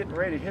 and he's getting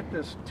ready to hit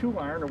this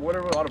 2-iron or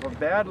whatever out of a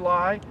bad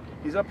lie.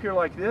 He's up here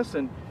like this,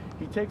 and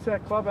he takes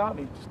that club out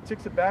and he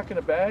sticks it back in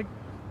the bag,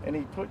 and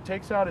he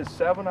takes out his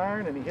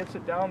 7-iron and he hits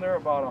it down there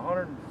about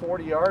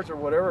 140 yards or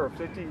whatever, or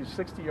 50,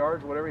 60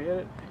 yards, whatever he hit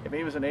it. If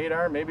maybe it was an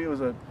 8-iron, maybe it was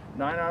a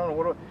 9-iron or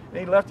whatever. And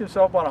he left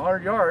himself about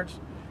 100 yards.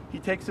 He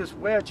takes this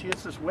wedge, he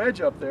hits this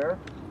wedge up there,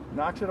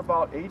 knocks it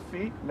about 8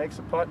 feet, makes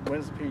a putt,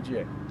 wins the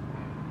PGA.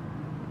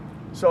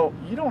 So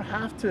you don't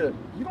have to,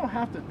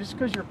 just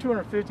because you're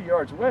 250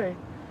 yards away,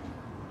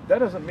 that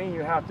doesn't mean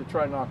you have to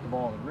try to knock the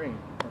ball on the green,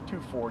 or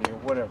 240 or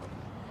whatever.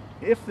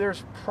 If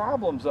there's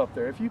problems up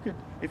there, if you hit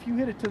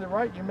it to the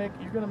right, you're going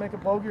to make a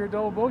bogey or a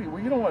double bogey.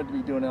 Well, you don't want to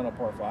be doing that on a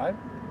par 5.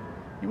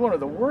 You want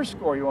the worst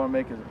score you want to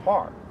make is a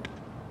par.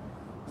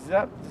 Does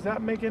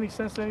that make any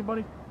sense to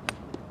anybody?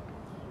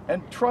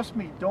 And trust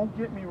me, don't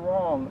get me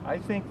wrong, I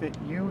think that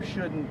you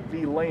shouldn't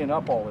be laying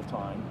up all the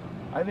time.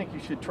 I think you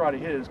should try to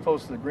hit it as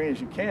close to the green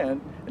as you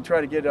can and try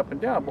to get it up and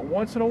down. But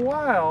once in a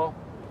while,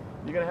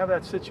 you're going to have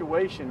that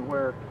situation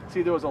where,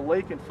 see, there was a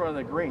lake in front of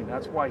the green.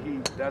 That's why he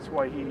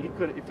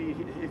could, if he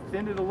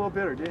thinned it a little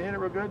bit or didn't hit it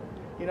real good,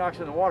 he knocks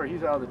it in the water,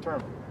 he's out of the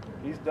tournament.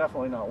 He's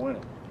definitely not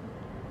winning.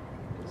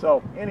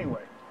 So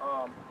anyway,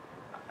 I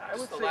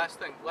would say the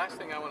last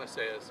thing I want to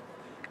say is,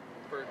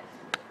 for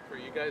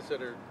you guys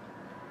that are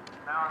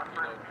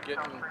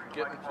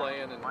getting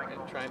playing and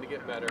trying to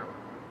get better,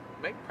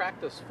 make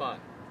practice fun.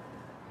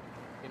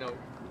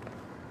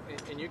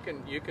 And you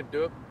can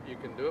do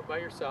it by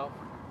yourself.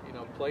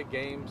 Play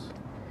games.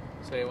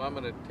 Say, well, I'm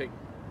going to take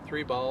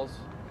 3 balls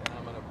and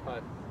I'm going to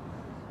putt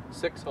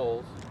 6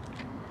 holes,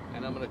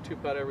 and I'm going to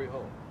 2-putt every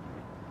hole.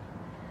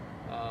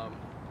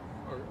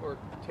 Or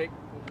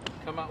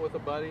come out with a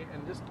buddy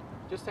and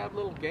just have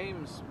little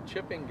games,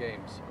 chipping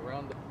games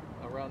around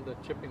the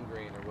chipping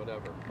green or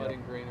whatever,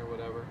 putting green or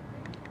whatever.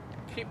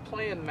 Keep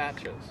playing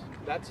matches.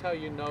 That's how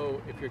you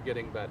know if you're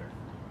getting better.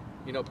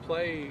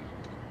 Play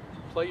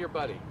your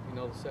buddy.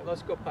 Say,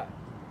 let's go putt.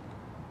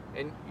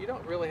 And you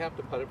don't really have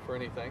to putt it for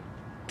anything,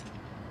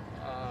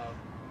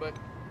 but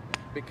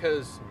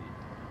because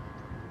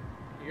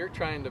you're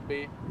trying to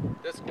beat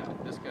this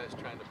guy's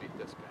trying to beat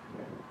this guy.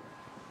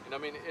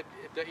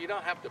 You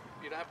don't have to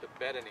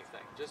bet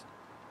anything.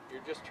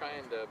 You're just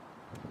trying to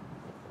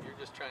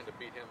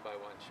beat him by 1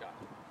 shot.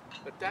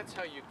 But that's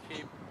how you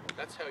keep.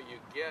 That's how you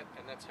get,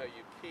 and that's how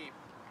you keep.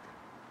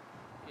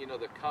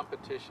 The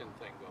competition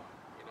thing going.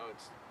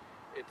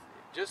 It's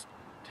just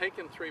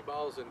taking 3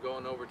 balls and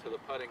going over to the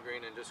putting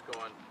green and just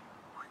going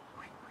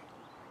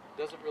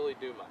doesn't really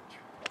do much.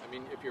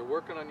 If you're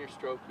working on your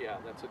stroke, yeah,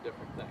 that's a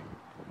different thing.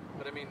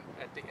 But at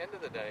the end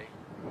of the day,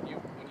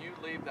 when you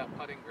leave that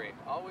putting green,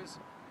 always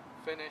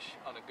finish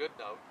on a good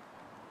note,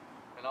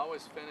 and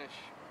always finish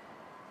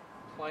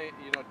playing.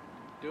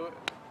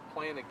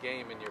 Playing a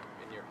game in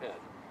your head.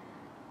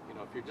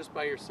 If you're just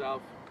by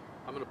yourself,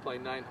 I'm going to play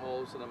 9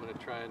 holes, and I'm going to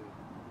try and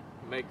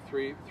make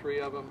three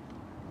of them,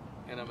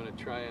 and I'm going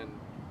to try and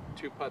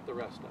 2-putt the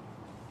rest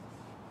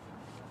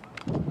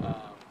of them.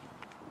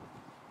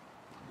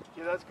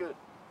 Yeah, that's good.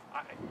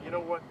 You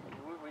know what?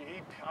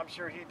 I'm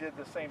sure he did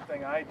the same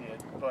thing I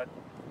did, but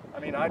I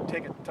mean, I'd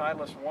take a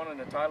Titleist 1 and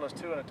a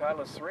Titleist 2 and a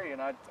Titleist 3,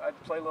 and I'd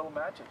play little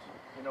matches.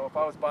 You know, if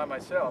I was by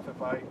myself,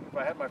 if I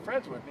had my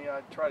friends with me,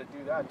 I'd try to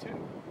do that too.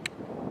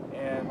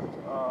 And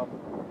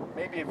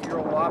maybe if you're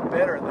a lot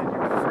better than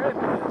your friend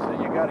is,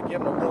 then you got to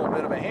give him a little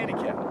bit of a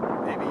handicap.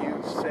 Maybe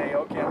you say,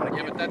 okay, I'm going to.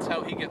 Yeah, but that's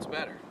how he gets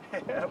better.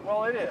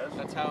 Well, it is.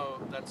 That's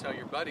how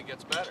your buddy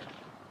gets better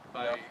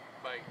by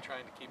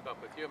trying to keep up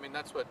with you. I mean,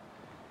 that's what,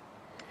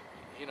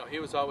 you know, he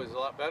was always a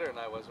lot better than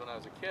I was when I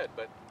was a kid,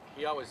 but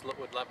he always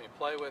would let me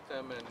play with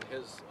him and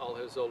all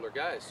his older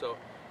guys. So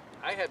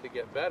I had to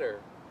get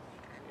better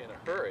in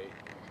a hurry,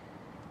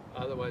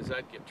 otherwise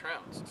I'd get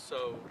trounced.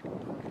 So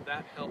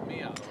that helped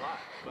me out a lot.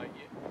 But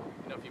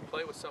you know, if you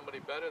play with somebody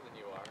better than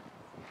you are,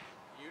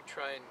 you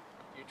try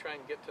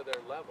and get to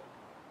their level.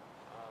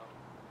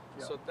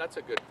 So that's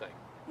a good thing.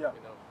 Yeah.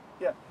 You know.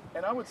 Yeah,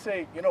 and I would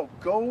say, you know,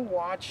 go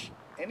watch,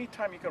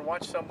 anytime you can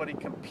watch somebody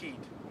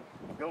compete,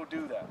 go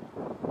do that.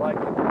 Like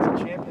if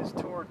it's a Champions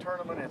Tour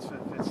tournament, if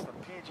it's the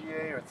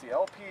PGA or it's the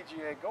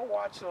LPGA, go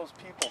watch those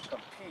people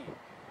compete.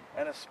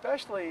 And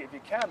especially if you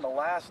can, the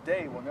last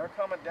day when they're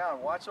coming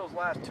down, watch those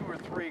last 2 or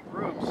 3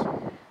 groups,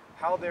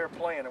 how they're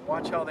playing, and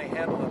watch how they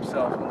handle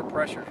themselves when the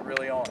pressure's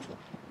really on.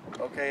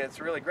 Okay, it's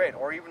really great.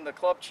 Or even the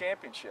club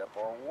championship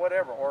or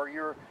whatever, or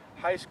your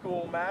high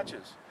school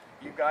matches.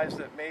 You guys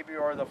that maybe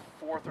are the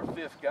 4th or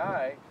 5th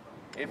guy,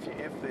 if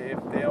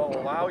they'll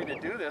allow you to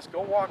do this,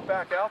 go walk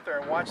back out there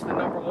and watch the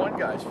 #1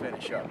 guys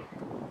finish up.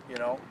 You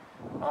know,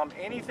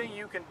 anything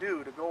you can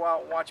do to go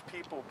out and watch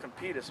people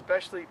compete,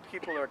 especially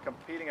people that are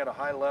competing at a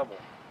high level,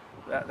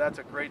 that's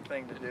a great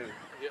thing to do.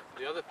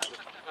 The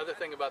other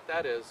thing about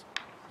that is,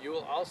 you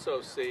will also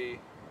see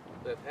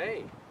that,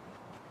 hey,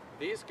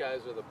 these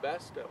guys are the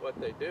best at what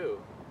they do,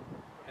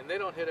 and they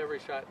don't hit every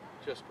shot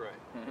just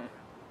right. Mm-hmm.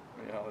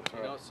 Yeah, that's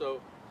right. You know,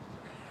 so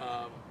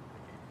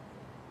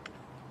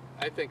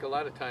I think a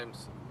lot of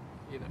times,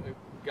 you know,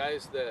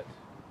 guys that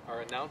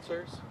are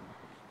announcers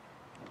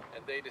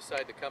and they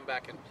decide to come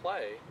back and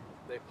play,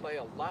 they play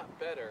a lot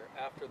better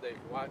after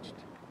they've watched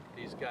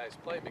these guys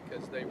play,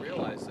 because they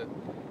realize that,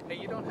 hey,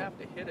 you don't have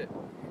to hit it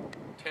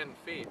 10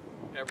 feet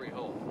every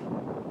hole.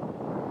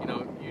 You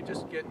know, you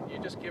just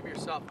give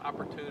yourself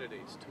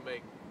opportunities to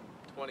make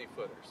 20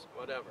 footers,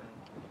 whatever.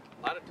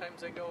 A lot of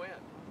times they go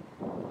in,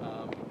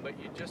 but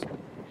you just,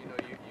 you know,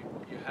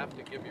 you have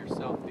to give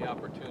yourself the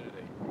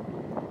opportunity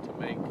to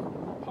make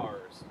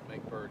pars,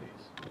 make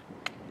birdies.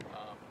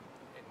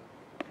 And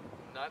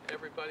not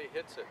everybody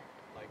hits it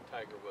like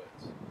Tiger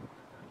Woods.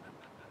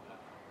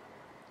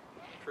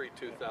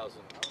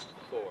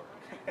 Pre-2004.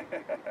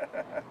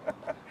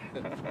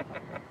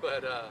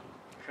 But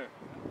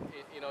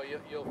you know,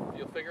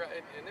 you'll figure out.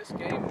 And this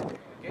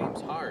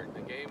game's hard.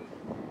 The game,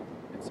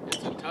 it's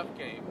a tough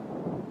game,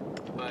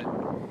 but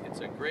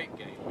it's a great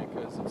game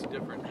because it's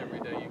different every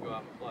day you go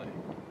out and play.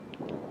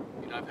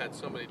 You know, I've had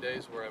so many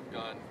days where I've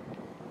gone,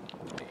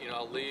 you know,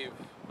 I'll leave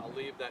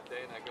that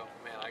day and I go,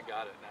 man, I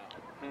got it now.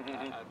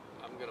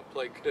 I'm going to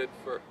play good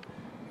for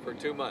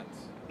 2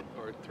 months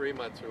or 3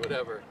 months or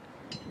whatever.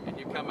 And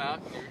you come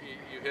out and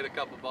you hit a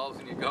couple balls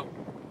and you go,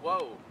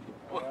 whoa,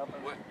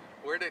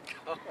 where'd it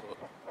go?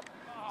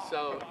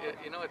 So,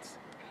 you know,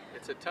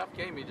 it's a tough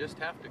game. You just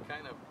have to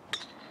kind of,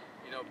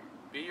 you know,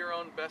 be your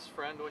own best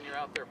friend when you're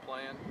out there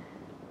playing.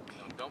 You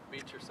know, don't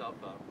beat yourself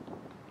up.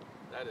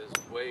 That is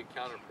way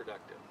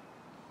counterproductive.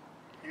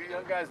 You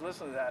young guys,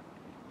 listen to that.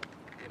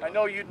 You know, I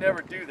know you'd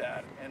never do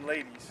that, and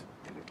ladies,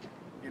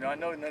 you know, I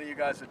know none of you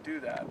guys would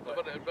do that.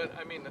 But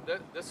I mean,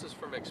 this is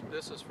from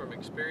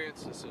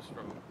experience. This is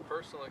from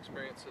personal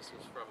experience. This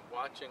is from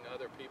watching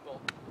other people.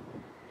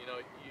 You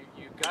know,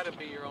 you got to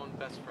be your own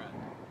best friend.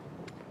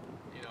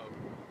 You know,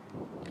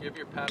 give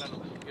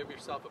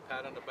yourself a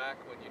pat on the back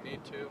when you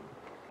need to.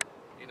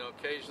 You know,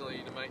 occasionally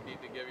you might need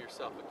to give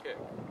yourself a kick,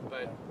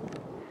 but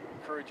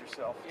encourage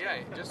yourself.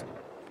 Yeah,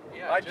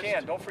 yeah. I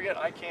can. Don't forget,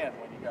 I can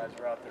when you guys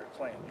are out there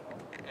playing.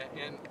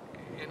 You know?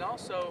 And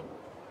also,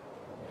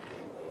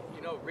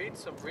 you know, read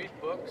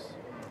books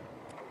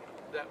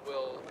that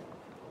will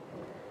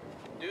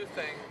do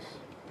things.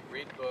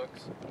 Read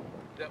books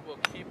that will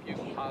keep you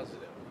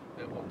positive.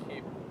 That will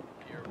keep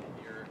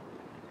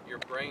your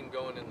brain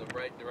going in the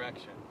right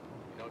direction.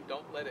 You know,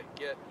 don't let it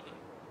get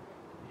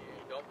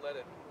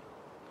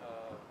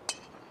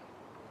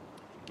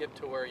get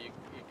to where you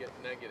get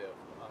negative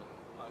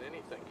on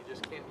anything. You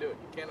just can't do it.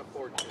 You can't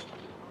afford to.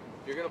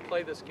 If you're going to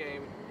play this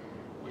game,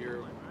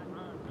 you're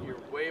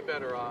way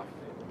better off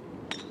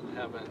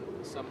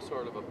having some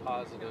sort of a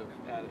positive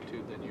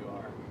attitude than you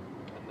are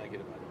a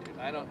negative attitude.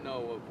 I don't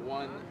know of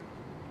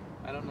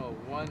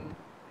one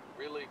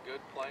really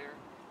good player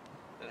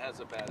that has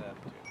a bad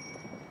attitude.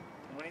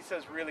 And when he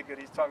says really good,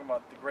 he's talking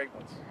about the great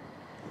ones.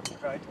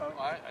 Right, Tom?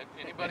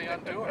 Anybody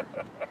on tour.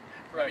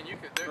 Right. I mean,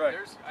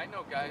 there's I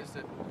know guys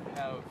that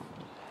have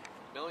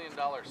 $1 million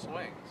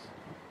swings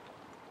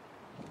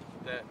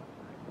that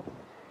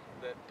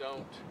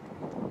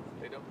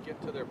don't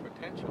get to their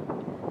potential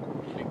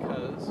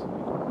because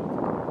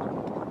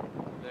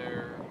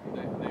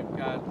they've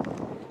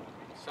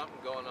something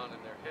going on in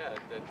their head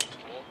that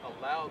won't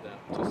allow them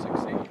to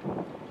succeed.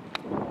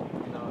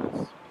 You know,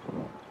 it's,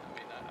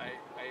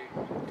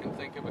 I can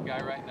think of a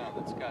guy right now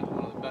that's got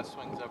one of the best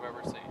swings I've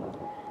ever seen.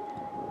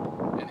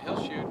 And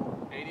he'll shoot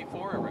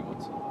 84 every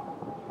once in a while.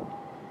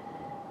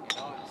 You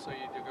know, and so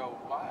you do go,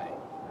 why?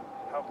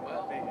 How can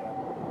that be?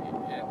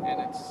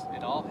 And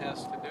it all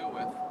has to do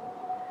with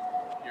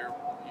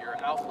your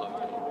outlook,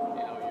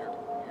 you know,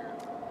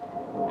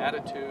 your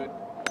attitude,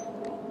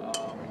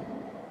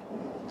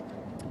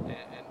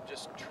 and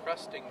just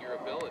trusting your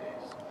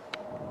abilities.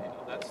 You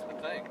know, that's the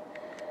thing.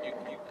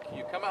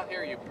 You come out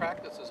here, you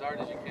practice as hard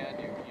as you can.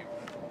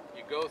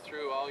 You go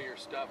through all your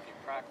stuff. You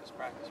practice.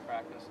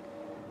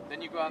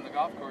 Then you go out on the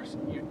golf course.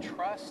 You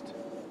trust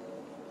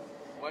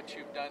what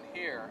you've done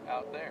here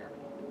out there.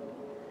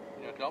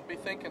 You know, don't be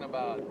thinking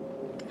about,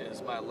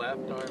 is my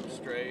left arm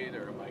straight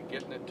or am I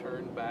getting it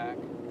turned back?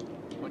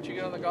 Once you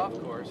get on the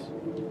golf course,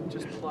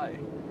 just play.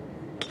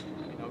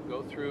 You know,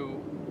 go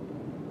through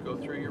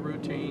your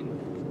routine.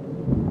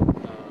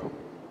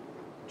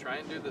 Try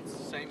and do the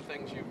same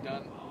things you've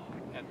done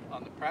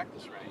on the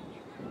practice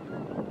range.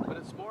 But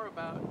it's more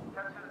about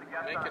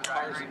making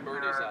pars and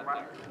birdies out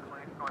there.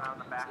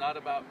 It's not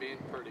about being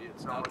pretty.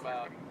 It's not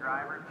about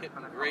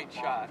hitting great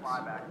shots,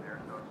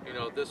 you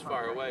know, this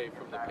far away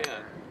from the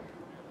pin,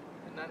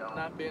 and then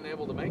not being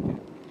able to make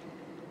it.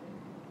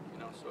 You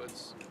know, so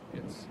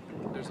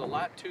there's a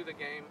lot to the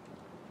game,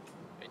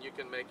 and you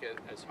can make it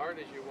as hard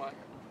as you want,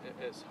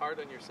 as hard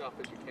on yourself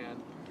as you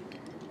can,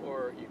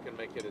 or you can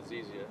make it as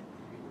easy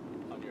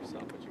on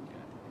yourself as you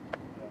can.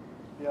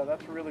 Yeah,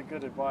 that's really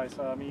good advice.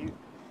 I mean,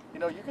 you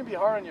know, you can be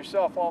hard on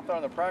yourself all through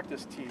on the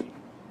practice tee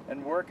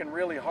and working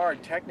really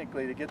hard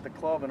technically to get the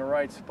club in the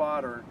right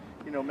spot, or,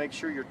 you know, make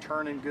sure you're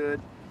turning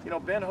good. You know,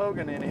 Ben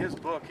Hogan in his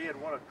book, he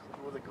had one of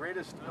the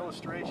greatest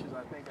illustrations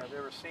I think I've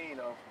ever seen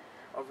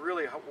of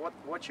really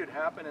what should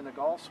happen in a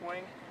golf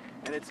swing.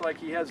 And it's like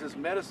he has his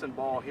medicine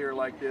ball here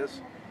like this,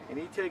 and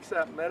he takes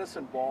that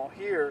medicine ball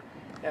here,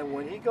 and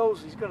when he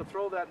goes, he's going to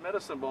throw that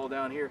medicine ball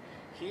down here.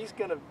 He's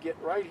going to get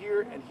right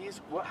here, and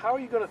how are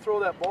you going to throw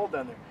that ball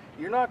down there?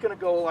 You're not going to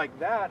go like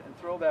that and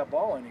throw that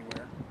ball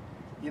anywhere.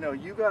 You know,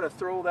 you got to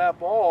throw that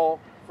ball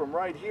from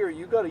right here.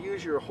 You got to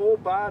use your whole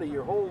body,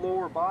 your whole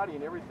lower body,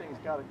 and everything's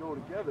got to go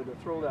together to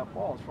throw that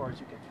ball as far as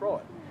you can throw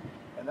it.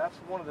 And that's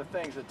one of the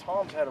things that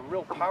Tom's had a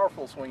real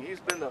powerful swing. He's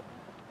been the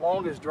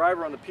longest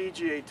driver on the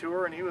PGA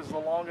Tour, and he was the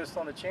longest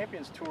on the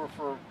Champions Tour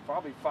for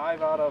probably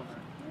 5 out of,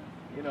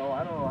 you know,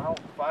 I don't know how,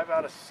 5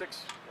 out of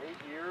 6,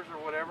 8 years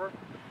or whatever.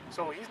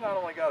 So he's not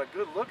only got a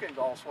good looking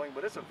golf swing,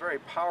 but it's a very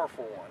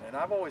powerful one. And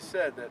I've always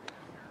said that,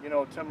 you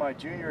know, to my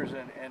juniors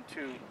and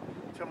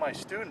to my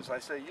students, I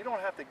say you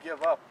don't have to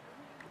give up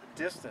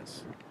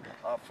distance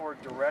for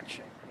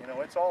direction. You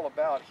know, it's all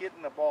about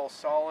hitting the ball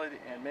solid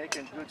and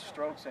making good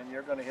strokes, and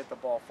you're going to hit the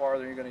ball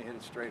farther, you're going to hit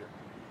it straighter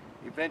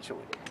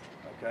eventually,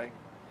 okay?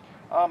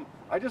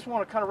 I just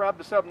want to kind of wrap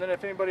this up, and then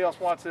if anybody else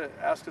wants to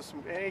ask us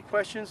any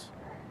questions.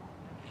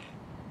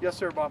 Yes,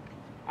 sir, Bob.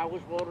 I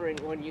was wondering,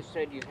 when you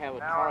said you have a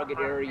target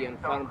area in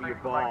front of your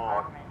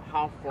ball,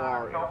 how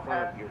far in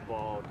front of your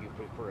ball do you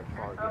prefer a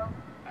target?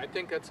 I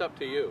think that's up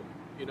to you.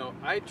 You know,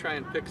 I try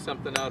and pick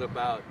something out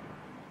about,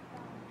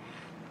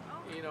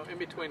 you know, in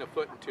between 1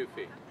 foot and 2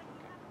 feet.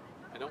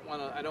 I don't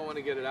want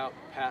to get it out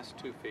past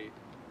 2 feet,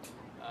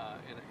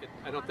 and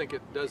I don't think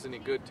it does any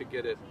good to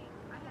get it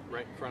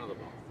right in front of the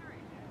ball.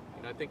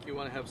 And I think you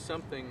want to have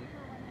something,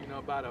 you know,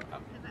 about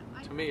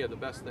to me, the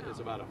best thing is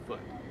about 1 foot.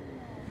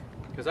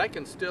 Because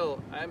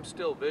I'm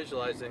still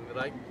visualizing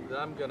that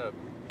I'm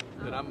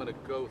gonna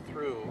go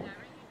through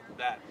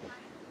that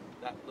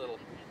little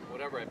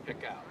whatever I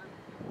pick out.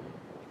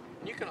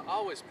 And you can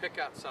always pick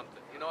out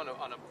something, you know,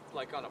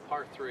 like on a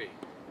par 3.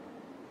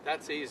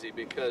 That's easy,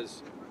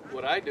 because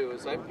what I do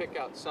is I pick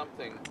out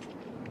something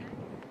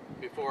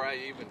before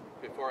I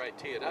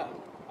tee it up.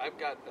 I've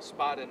got a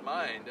spot in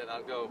mind, and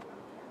I'll go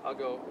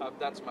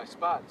that's my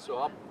spot.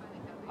 So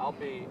I'll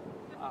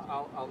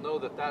know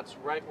that that's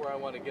right where I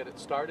want to get it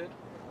started.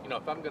 You know,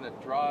 if I'm going to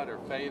draw it or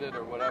fade it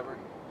or whatever,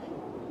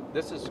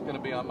 this is going to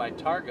be on my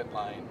target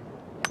line.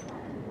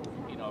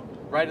 You know,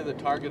 right of the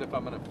target if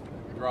I'm going to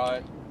draw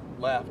it,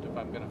 left if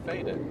I'm going to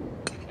fade it.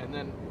 And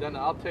then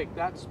I'll take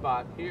that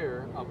spot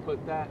here, I'll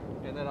put that,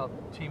 and then I'll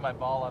tee my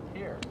ball up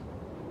here.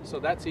 So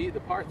that's the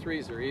par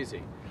 3s are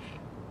easy.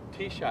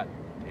 Tee shot,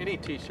 any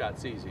tee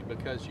shot's easy,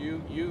 because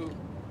you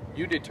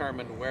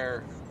determine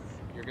where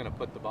you're going to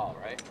put the ball,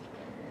 right?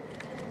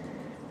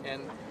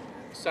 And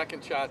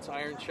second shots,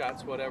 iron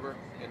shots, whatever,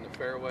 in the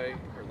fairway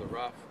or the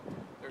rough,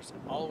 there's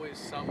always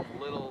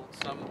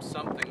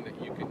something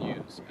that you can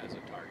use as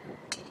a target.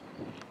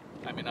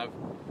 I mean, I've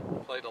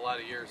played a lot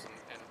of years,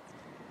 and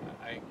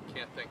I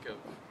can't think of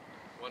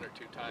 1 or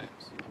 2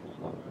 times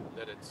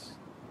that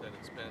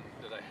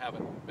I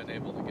haven't been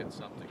able to get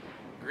something.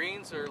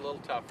 Greens are a little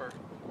tougher.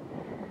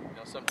 You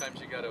know,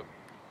 sometimes you gotta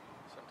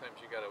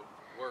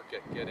work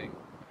at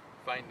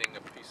finding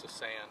a piece of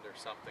sand or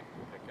something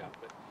to pick up.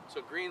 But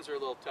so greens are a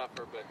little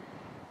tougher, but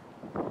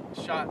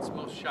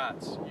most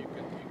shots you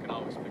can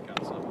always pick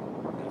out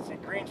something. See,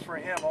 greens for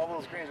him, all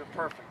those greens are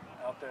perfect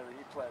out there that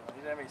he played. He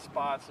didn't have any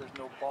spots. There's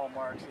no ball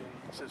marks.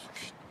 It's just,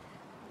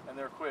 and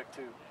they're quick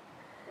too.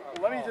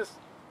 Let me just,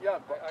 yeah.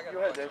 I got Go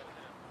ahead, Dave.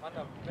 On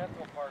the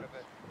mental part of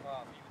it,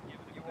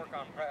 you work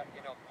on,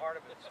 part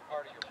of it's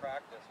part of your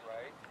practice,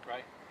 right?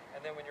 Right.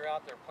 And then when you're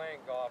out there playing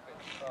golf,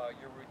 it's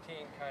your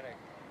routine kind of,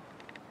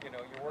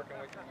 you're working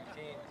with your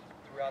routine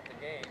throughout the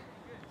game.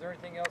 Is there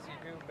anything else you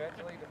do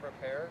mentally to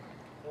prepare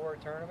for a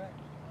tournament?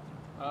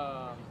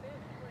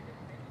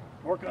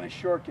 Work on his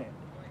short game.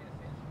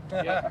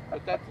 Yeah,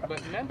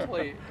 but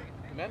mentally,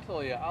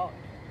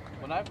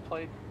 when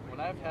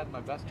I've had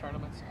my best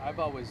tournaments, I've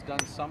always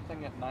done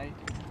something at night.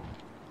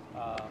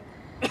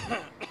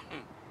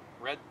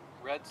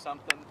 Read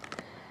something,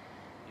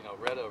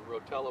 read a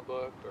Rotella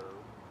book, or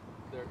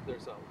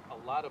there's a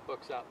lot of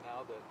books out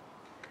now that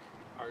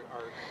are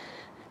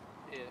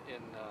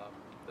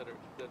that are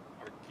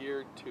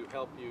geared to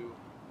help you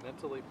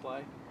mentally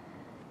play.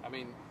 I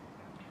mean,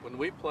 when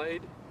we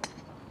played,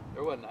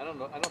 there wasn't. I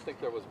don't think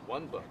there was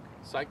one book,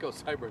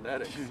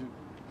 Psycho-Cybernetics.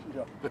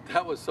 Yeah. But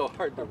that was so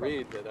hard to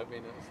read that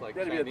it's like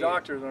You got to Chinese, be a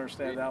doctor to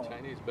understand that one.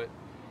 Chinese, but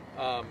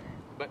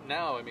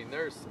now I mean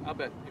I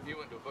bet if you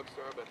went to a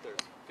bookstore, I bet there's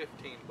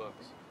 15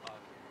 books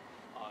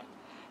on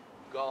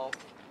golf,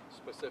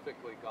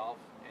 specifically golf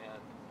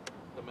and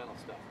the mental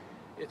stuff.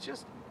 It's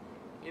just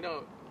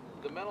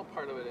the mental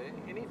part of it.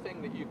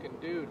 Anything that you can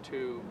do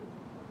to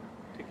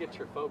get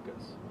your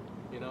focus,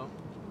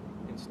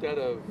 instead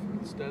of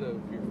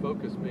your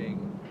focus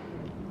being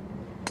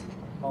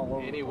All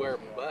over anywhere the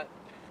place, but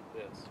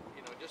this,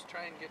 just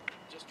try and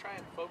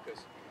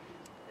focus.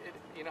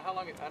 How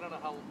long? I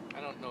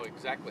don't know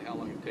exactly how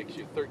long it takes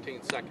you,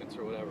 13 seconds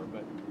or whatever,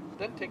 but it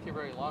doesn't take you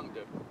very long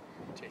to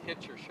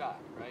hit your shot,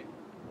 right?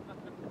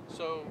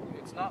 So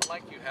it's not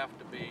like you have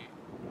to be,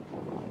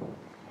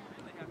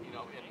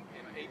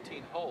 in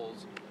 18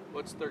 holes.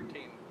 What's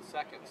 13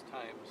 seconds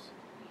times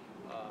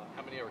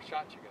how many ever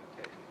shots you're going to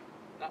take?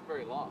 Not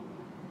very long.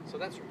 So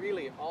that's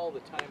really all the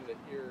time that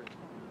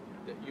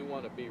you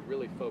want to be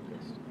really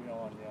focused.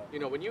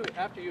 When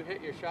after you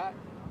hit your shot,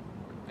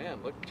 man,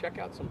 check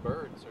out some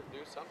birds or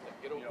do something.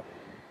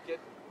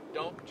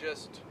 Don't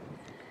just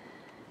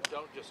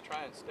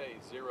try and stay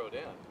zeroed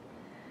in.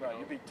 Right,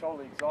 you'd be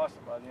totally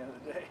exhausted by the end of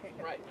the day.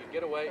 Right, you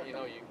get away.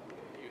 You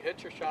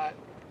hit your shot.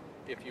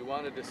 If you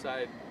want to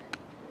decide,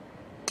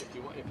 if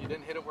you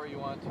didn't hit it where you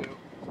want to,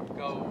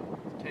 go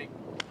take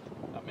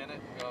a minute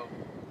and go.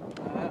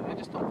 I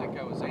just don't think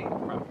I was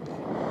aiming properly,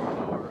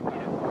 or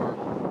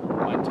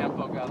my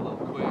tempo got a little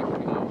quick.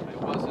 I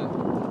wasn't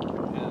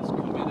as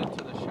committed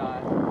to the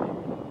shot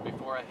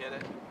before I hit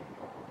it.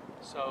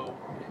 So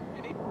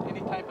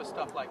any type of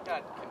stuff like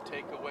that can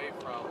take away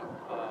from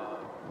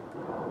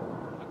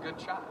a good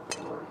shot.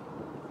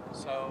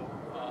 So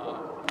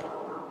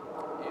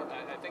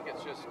I think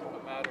it's just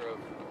a matter of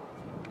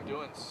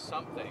doing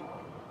something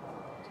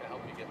to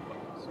help you get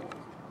focused.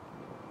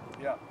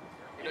 Yeah.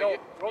 You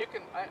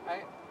can.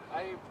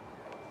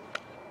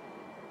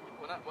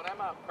 When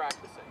I'm out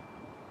practicing,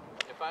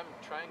 if I'm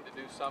trying to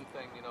do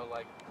something,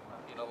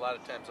 a lot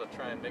of times I'll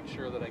try and make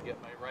sure that I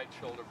get my right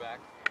shoulder back.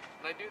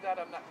 When I do that,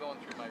 I'm not going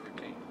through my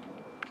routine.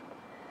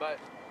 But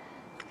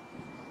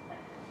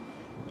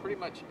pretty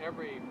much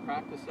every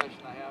practice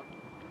session I have,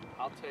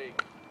 I'll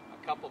take a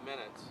couple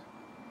minutes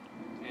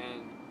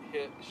and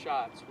hit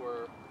shots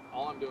where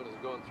all I'm doing is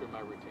going through my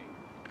routine.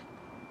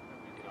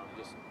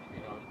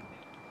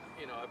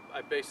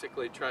 I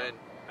basically try and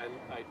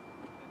I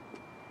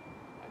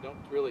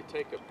don't really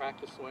take a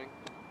practice swing.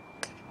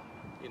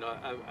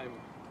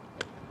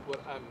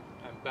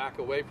 I'm back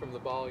away from the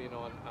ball, and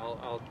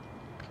I'll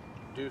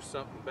do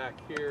something back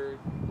here,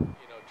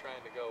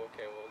 trying to go,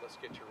 okay, well, let's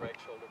get your right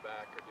shoulder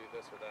back or do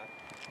this or that.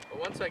 But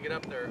once I get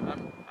up there,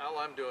 all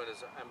I'm doing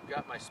is I've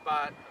got my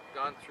spot, I've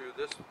gone through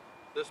this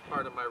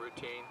part of my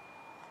routine,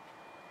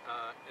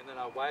 and then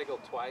I'll waggle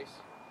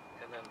twice,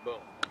 and then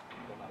boom,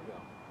 then I'll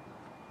go.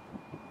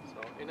 So,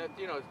 and it's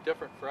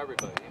different for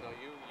everybody.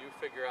 You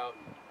figure out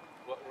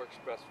what works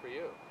best for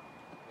you.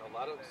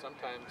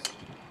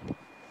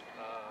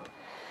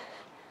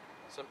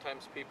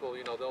 Sometimes people,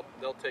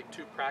 they'll take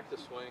 2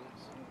 practice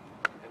swings,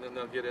 and then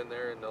they'll get in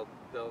there and they'll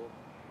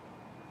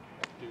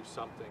do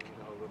something,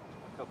 with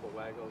a couple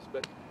waggles.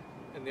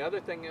 And the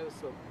other thing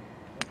is,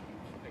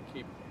 I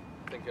keep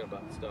thinking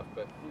about stuff,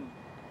 but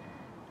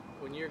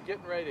when you're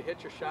getting ready to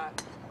hit your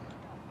shot,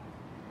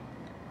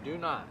 do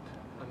not,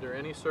 under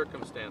any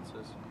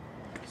circumstances,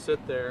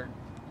 sit there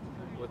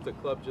with the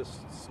club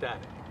just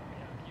static.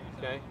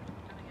 Okay?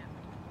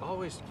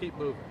 Always keep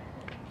moving.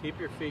 Keep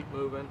your feet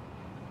moving.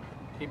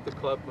 Keep the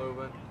club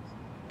moving.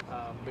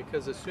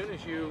 Because as soon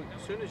as you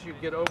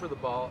get over the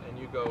ball and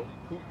you go,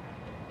 whoop,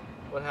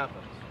 what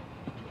happens?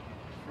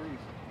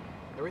 Freeze.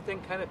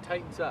 Everything kind of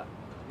tightens up.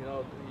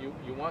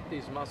 You want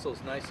these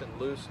muscles nice and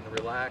loose and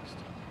relaxed.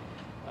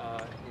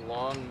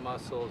 Long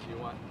muscles. You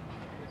want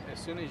as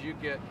soon as you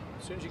get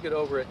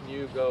over it and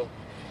you go,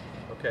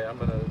 okay,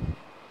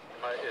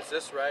 is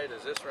this right?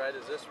 Is this right?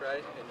 Is this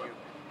right? And you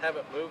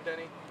haven't moved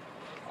any.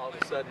 All of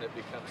a sudden, it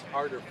becomes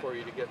harder for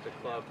you to get the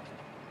club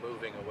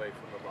moving away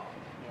from the ball.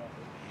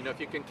 You know, if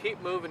you can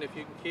keep moving, if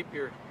you can keep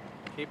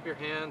your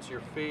hands,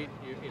 your feet,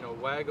 you know,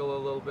 waggle a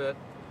little bit,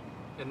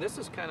 and this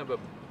is kind of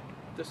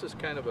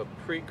a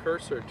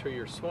precursor to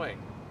your swing.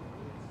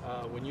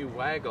 When you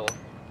waggle,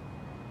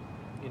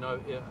 you know,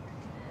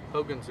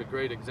 Hogan's a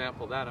great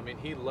example of that. I mean,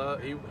 he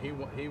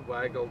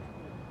waggled,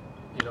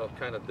 you know,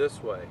 kind of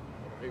this way.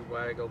 He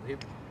waggled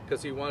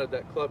because he wanted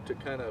that club to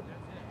kind of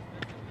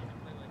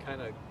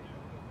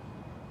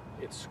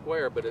it's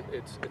square, but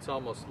it's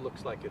almost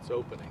looks like it's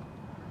opening.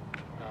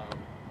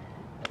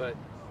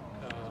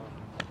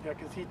 Yeah,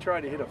 because he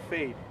tried to hit a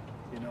fade,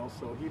 you know,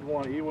 so he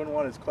wouldn't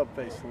want his club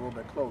face a little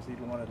bit close. He'd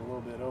want it a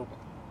little bit open.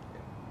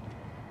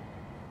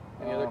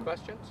 Any other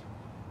questions?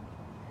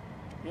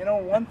 You know,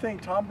 one thing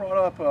Tom brought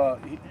up,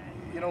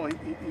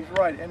 he's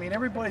right. I mean,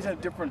 everybody's in a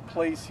different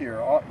place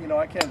here. You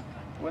know,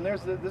 when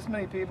there's this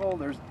many people,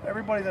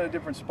 everybody's in a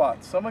different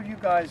spot. Some of you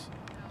guys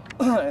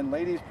and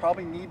ladies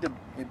probably need to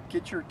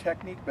get your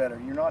technique better.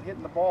 You're not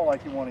hitting the ball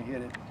like you want to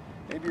hit it.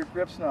 Maybe your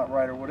grip's not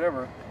right or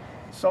whatever.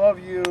 Some of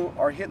you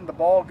are hitting the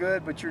ball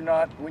good, but you're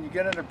not. When you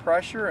get under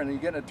pressure and you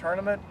get in a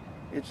tournament,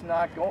 you're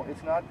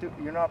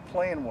not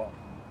playing well.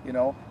 You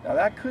know. Now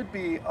that could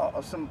be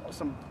some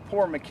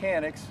poor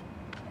mechanics.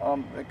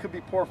 It could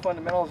be poor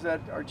fundamentals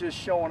that are just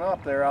showing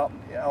up there out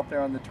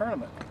there in the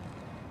tournament.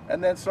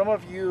 And then some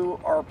of you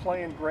are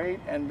playing great,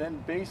 and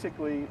then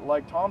basically,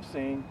 like Tom's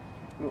saying,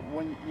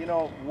 when you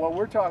know what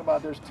we're talking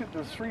about, there's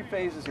three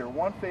phases here.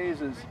 One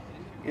phase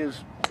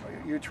is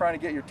you're trying to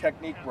get your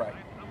technique right.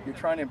 You're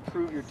trying to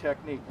improve your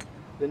technique.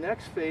 The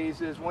next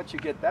phase is once you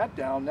get that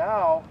down,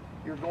 now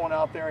you're going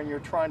out there and you're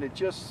trying to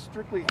just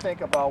strictly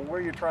think about where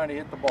you're trying to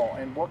hit the ball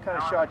and what kind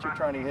of shot you're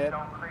trying to hit.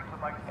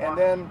 And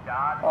then,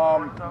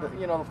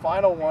 the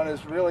final one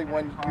is really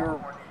when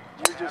you're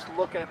just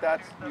looking at that,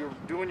 you're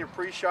doing your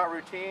pre-shot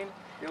routine,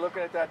 you're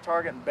looking at that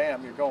target and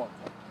bam, you're going.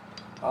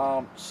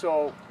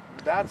 So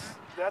that's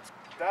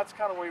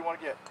kind of where you want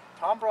to get.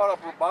 Tom brought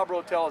up Bob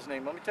Rotella's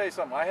name. Let me tell you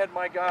something. I had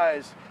my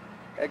guys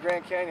at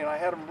Grand Canyon, I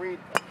had them read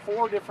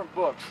 4 different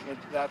books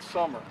that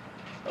summer,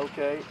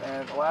 okay,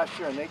 and last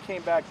year, and they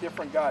came back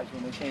different guys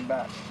when they came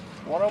back.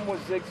 One of them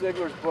was Zig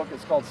Ziglar's book.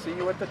 It's called See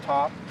You at the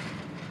Top,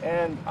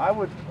 and I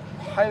would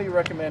highly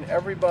recommend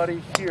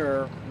everybody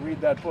here read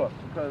that book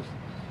because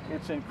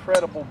it's an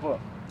incredible book.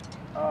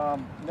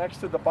 Next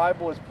to the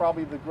Bible is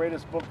probably the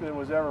greatest book that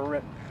was ever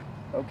written,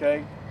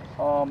 okay.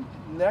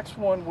 Next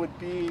one would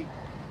be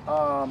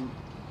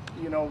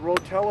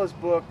Rotella's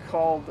book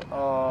called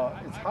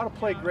it's How to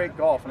Play Great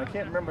Golf, and I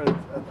can't remember,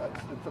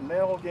 it's a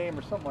male game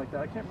or something like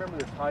that. I can't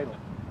remember the title.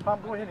 Tom,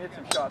 go ahead and hit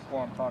some shots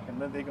while I'm talking,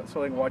 then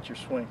so they can watch your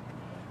swing.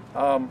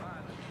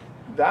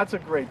 That's a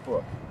great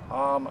book.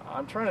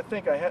 I'm trying to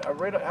think. I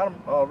read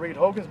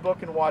Hogan's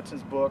book and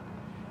Watson's book,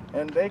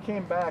 and they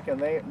came back,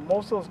 and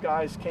most of those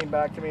guys came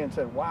back to me and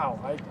said, "Wow,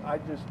 I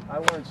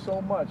learned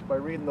so much by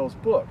reading those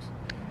books."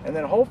 And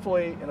then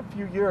hopefully in a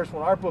few years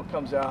when our book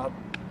comes out,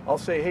 I'll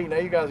say, hey, now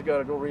you guys got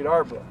to go read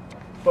our book.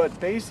 But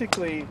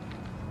basically,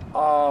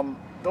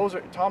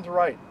 Tom's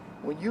right.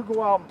 When you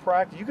go out and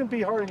practice, you can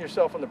be hard on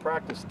yourself on the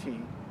practice tee,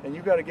 and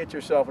you got to get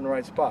yourself in the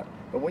right spot.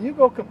 But when you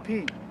go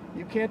compete,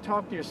 you can't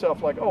talk to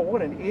yourself like, oh,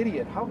 what an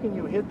idiot. How can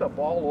you hit the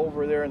ball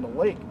over there in the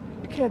lake?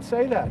 You can't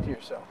say that to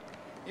yourself.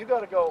 You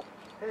got to go,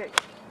 hey,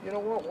 you know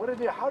what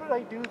how did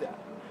I do that?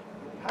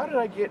 How did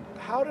I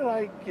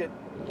get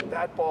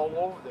that ball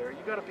over there? You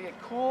got to be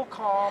cool,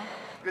 calm,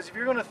 because if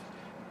you're going to,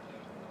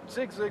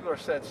 Zig Ziglar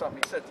said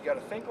something. He said you got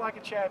to think like a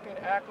champion,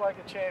 act like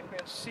a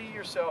champion, see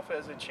yourself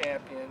as a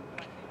champion,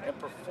 and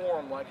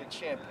perform like a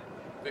champion.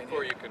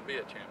 Before you can be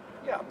a champion.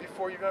 Yeah,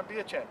 before you're going to be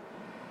a champion.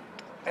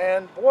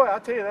 And boy, I'll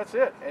tell you, that's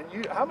it.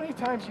 And how many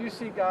times you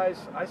see guys?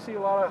 I see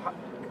a lot of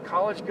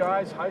college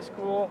guys, high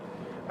school.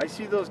 I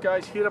see those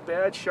guys hit a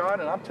bad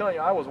shot, and I'm telling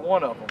you, I was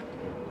one of them.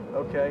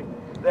 Okay,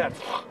 that.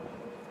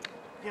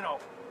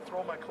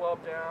 Throw my club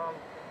down,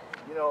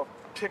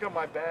 pick up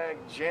my bag,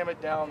 jam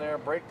it down there,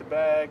 break the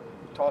bag,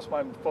 toss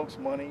my folks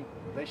money.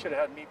 They should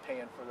have had me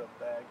paying for the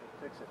bag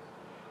to fix it.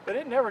 But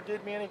it never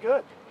did me any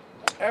good.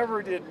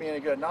 Ever did me any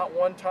good. Not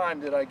one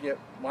time did I get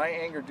my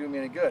anger do me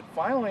any good.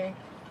 Finally,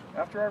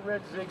 after I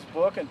read Zig's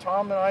book, and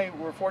Tom and I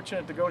were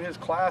fortunate to go to his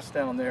class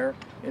down there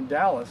in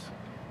Dallas,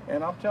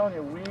 and I'm telling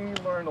you, we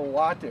learned a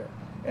lot there.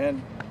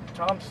 And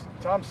Tom's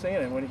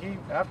saying it,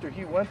 after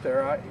he went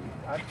there,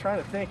 I'm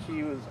trying to think,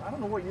 I don't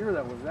know what year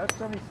that was. That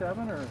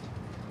 77 or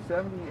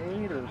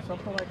 78 or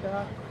something like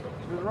that?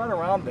 He was right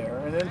around there.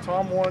 And then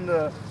Tom won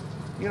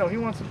he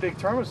won some big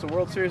tournaments, the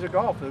World Series of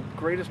Golf. The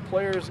greatest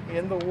players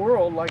in the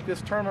world, like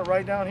this tournament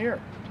right down here.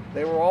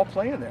 They were all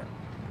playing there.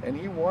 And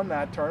he won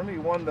that tournament.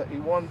 He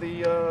won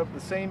the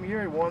same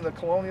year, he won the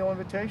Colonial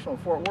Invitational in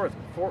Fort Worth.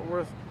 Fort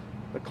Worth,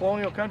 the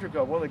Colonial Country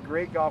Club, one of the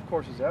great golf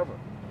courses ever.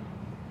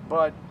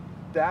 But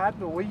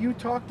the way you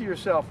talk to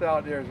yourself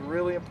out there is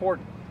really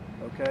important,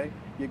 okay?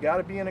 You got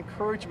to be an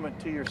encouragement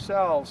to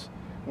yourselves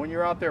when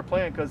you're out there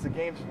playing, because the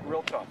game's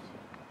real tough.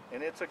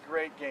 And it's a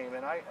great game.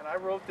 And I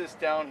wrote this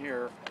down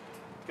here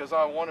because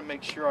I want to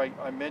make sure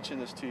I mention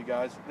this to you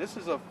guys. This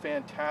is a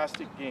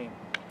fantastic game.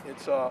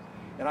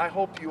 And I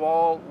hope you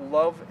all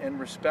love and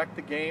respect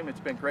the game. It's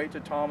been great to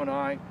Tom and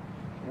I.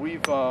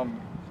 We've,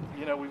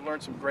 you know, we've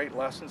learned some great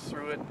lessons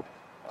through it.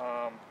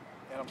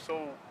 And I'm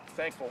so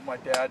thankful my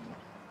dad,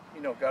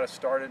 you know, got us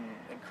started and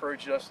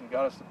encouraged us and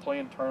got us to play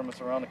in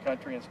tournaments around the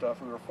country and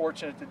stuff. We were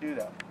fortunate to do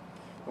that.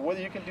 But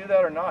whether you can do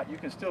that or not, you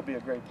can still be a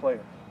great player.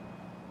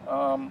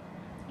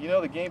 You know,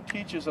 the game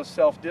teaches us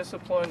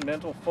self-discipline,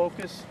 mental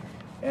focus,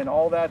 and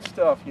all that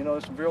stuff. You know,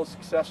 there's some real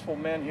successful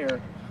men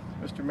here.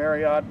 Mr.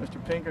 Marriott,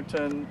 Mr.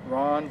 Pinkerton,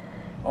 Ron,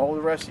 all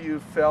the rest of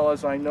you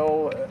fellas I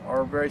know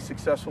are very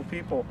successful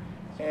people.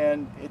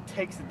 And it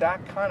takes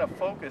that kind of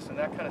focus and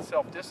that kind of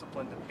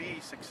self-discipline to be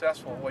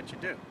successful in what you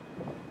do.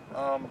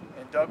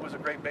 And Doug was a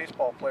great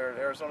baseball player at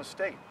Arizona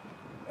State.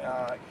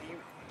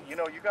 You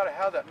know, you got to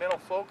have that mental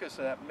focus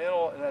and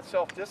that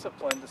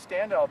self-discipline to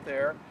stand out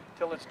there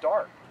till it's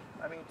dark.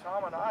 I mean,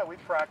 Tom and I, we'd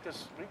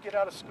get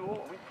out of school,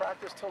 and we'd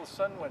practice till the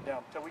sun went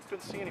down, till we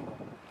couldn't see anymore,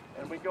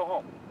 and we'd go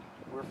home.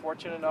 We were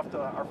fortunate enough that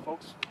our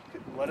folks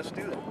could let us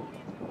do that.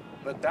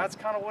 But that's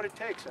kind of what it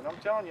takes, and I'm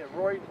telling you,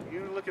 Roy,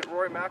 you look at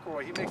Rory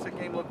McIlroy, he makes the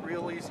game look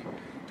real easy.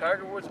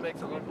 Tiger Woods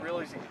makes it look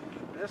real easy.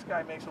 This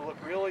guy makes it look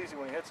real easy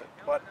when he hits it,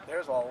 but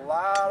there's a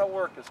lot of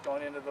work that's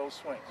gone into those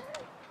swings,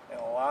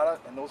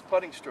 and those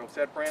putting strokes.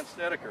 That Brandt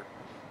Snedeker,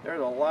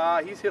 there's a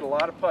lot. He's hit a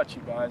lot of putts,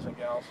 you guys and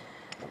gals,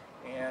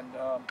 and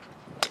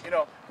you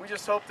know, we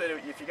just hope that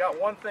if you got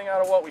one thing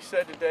out of what we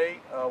said today,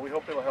 we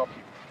hope it'll help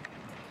you.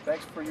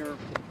 Thanks for your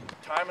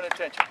time and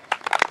attention.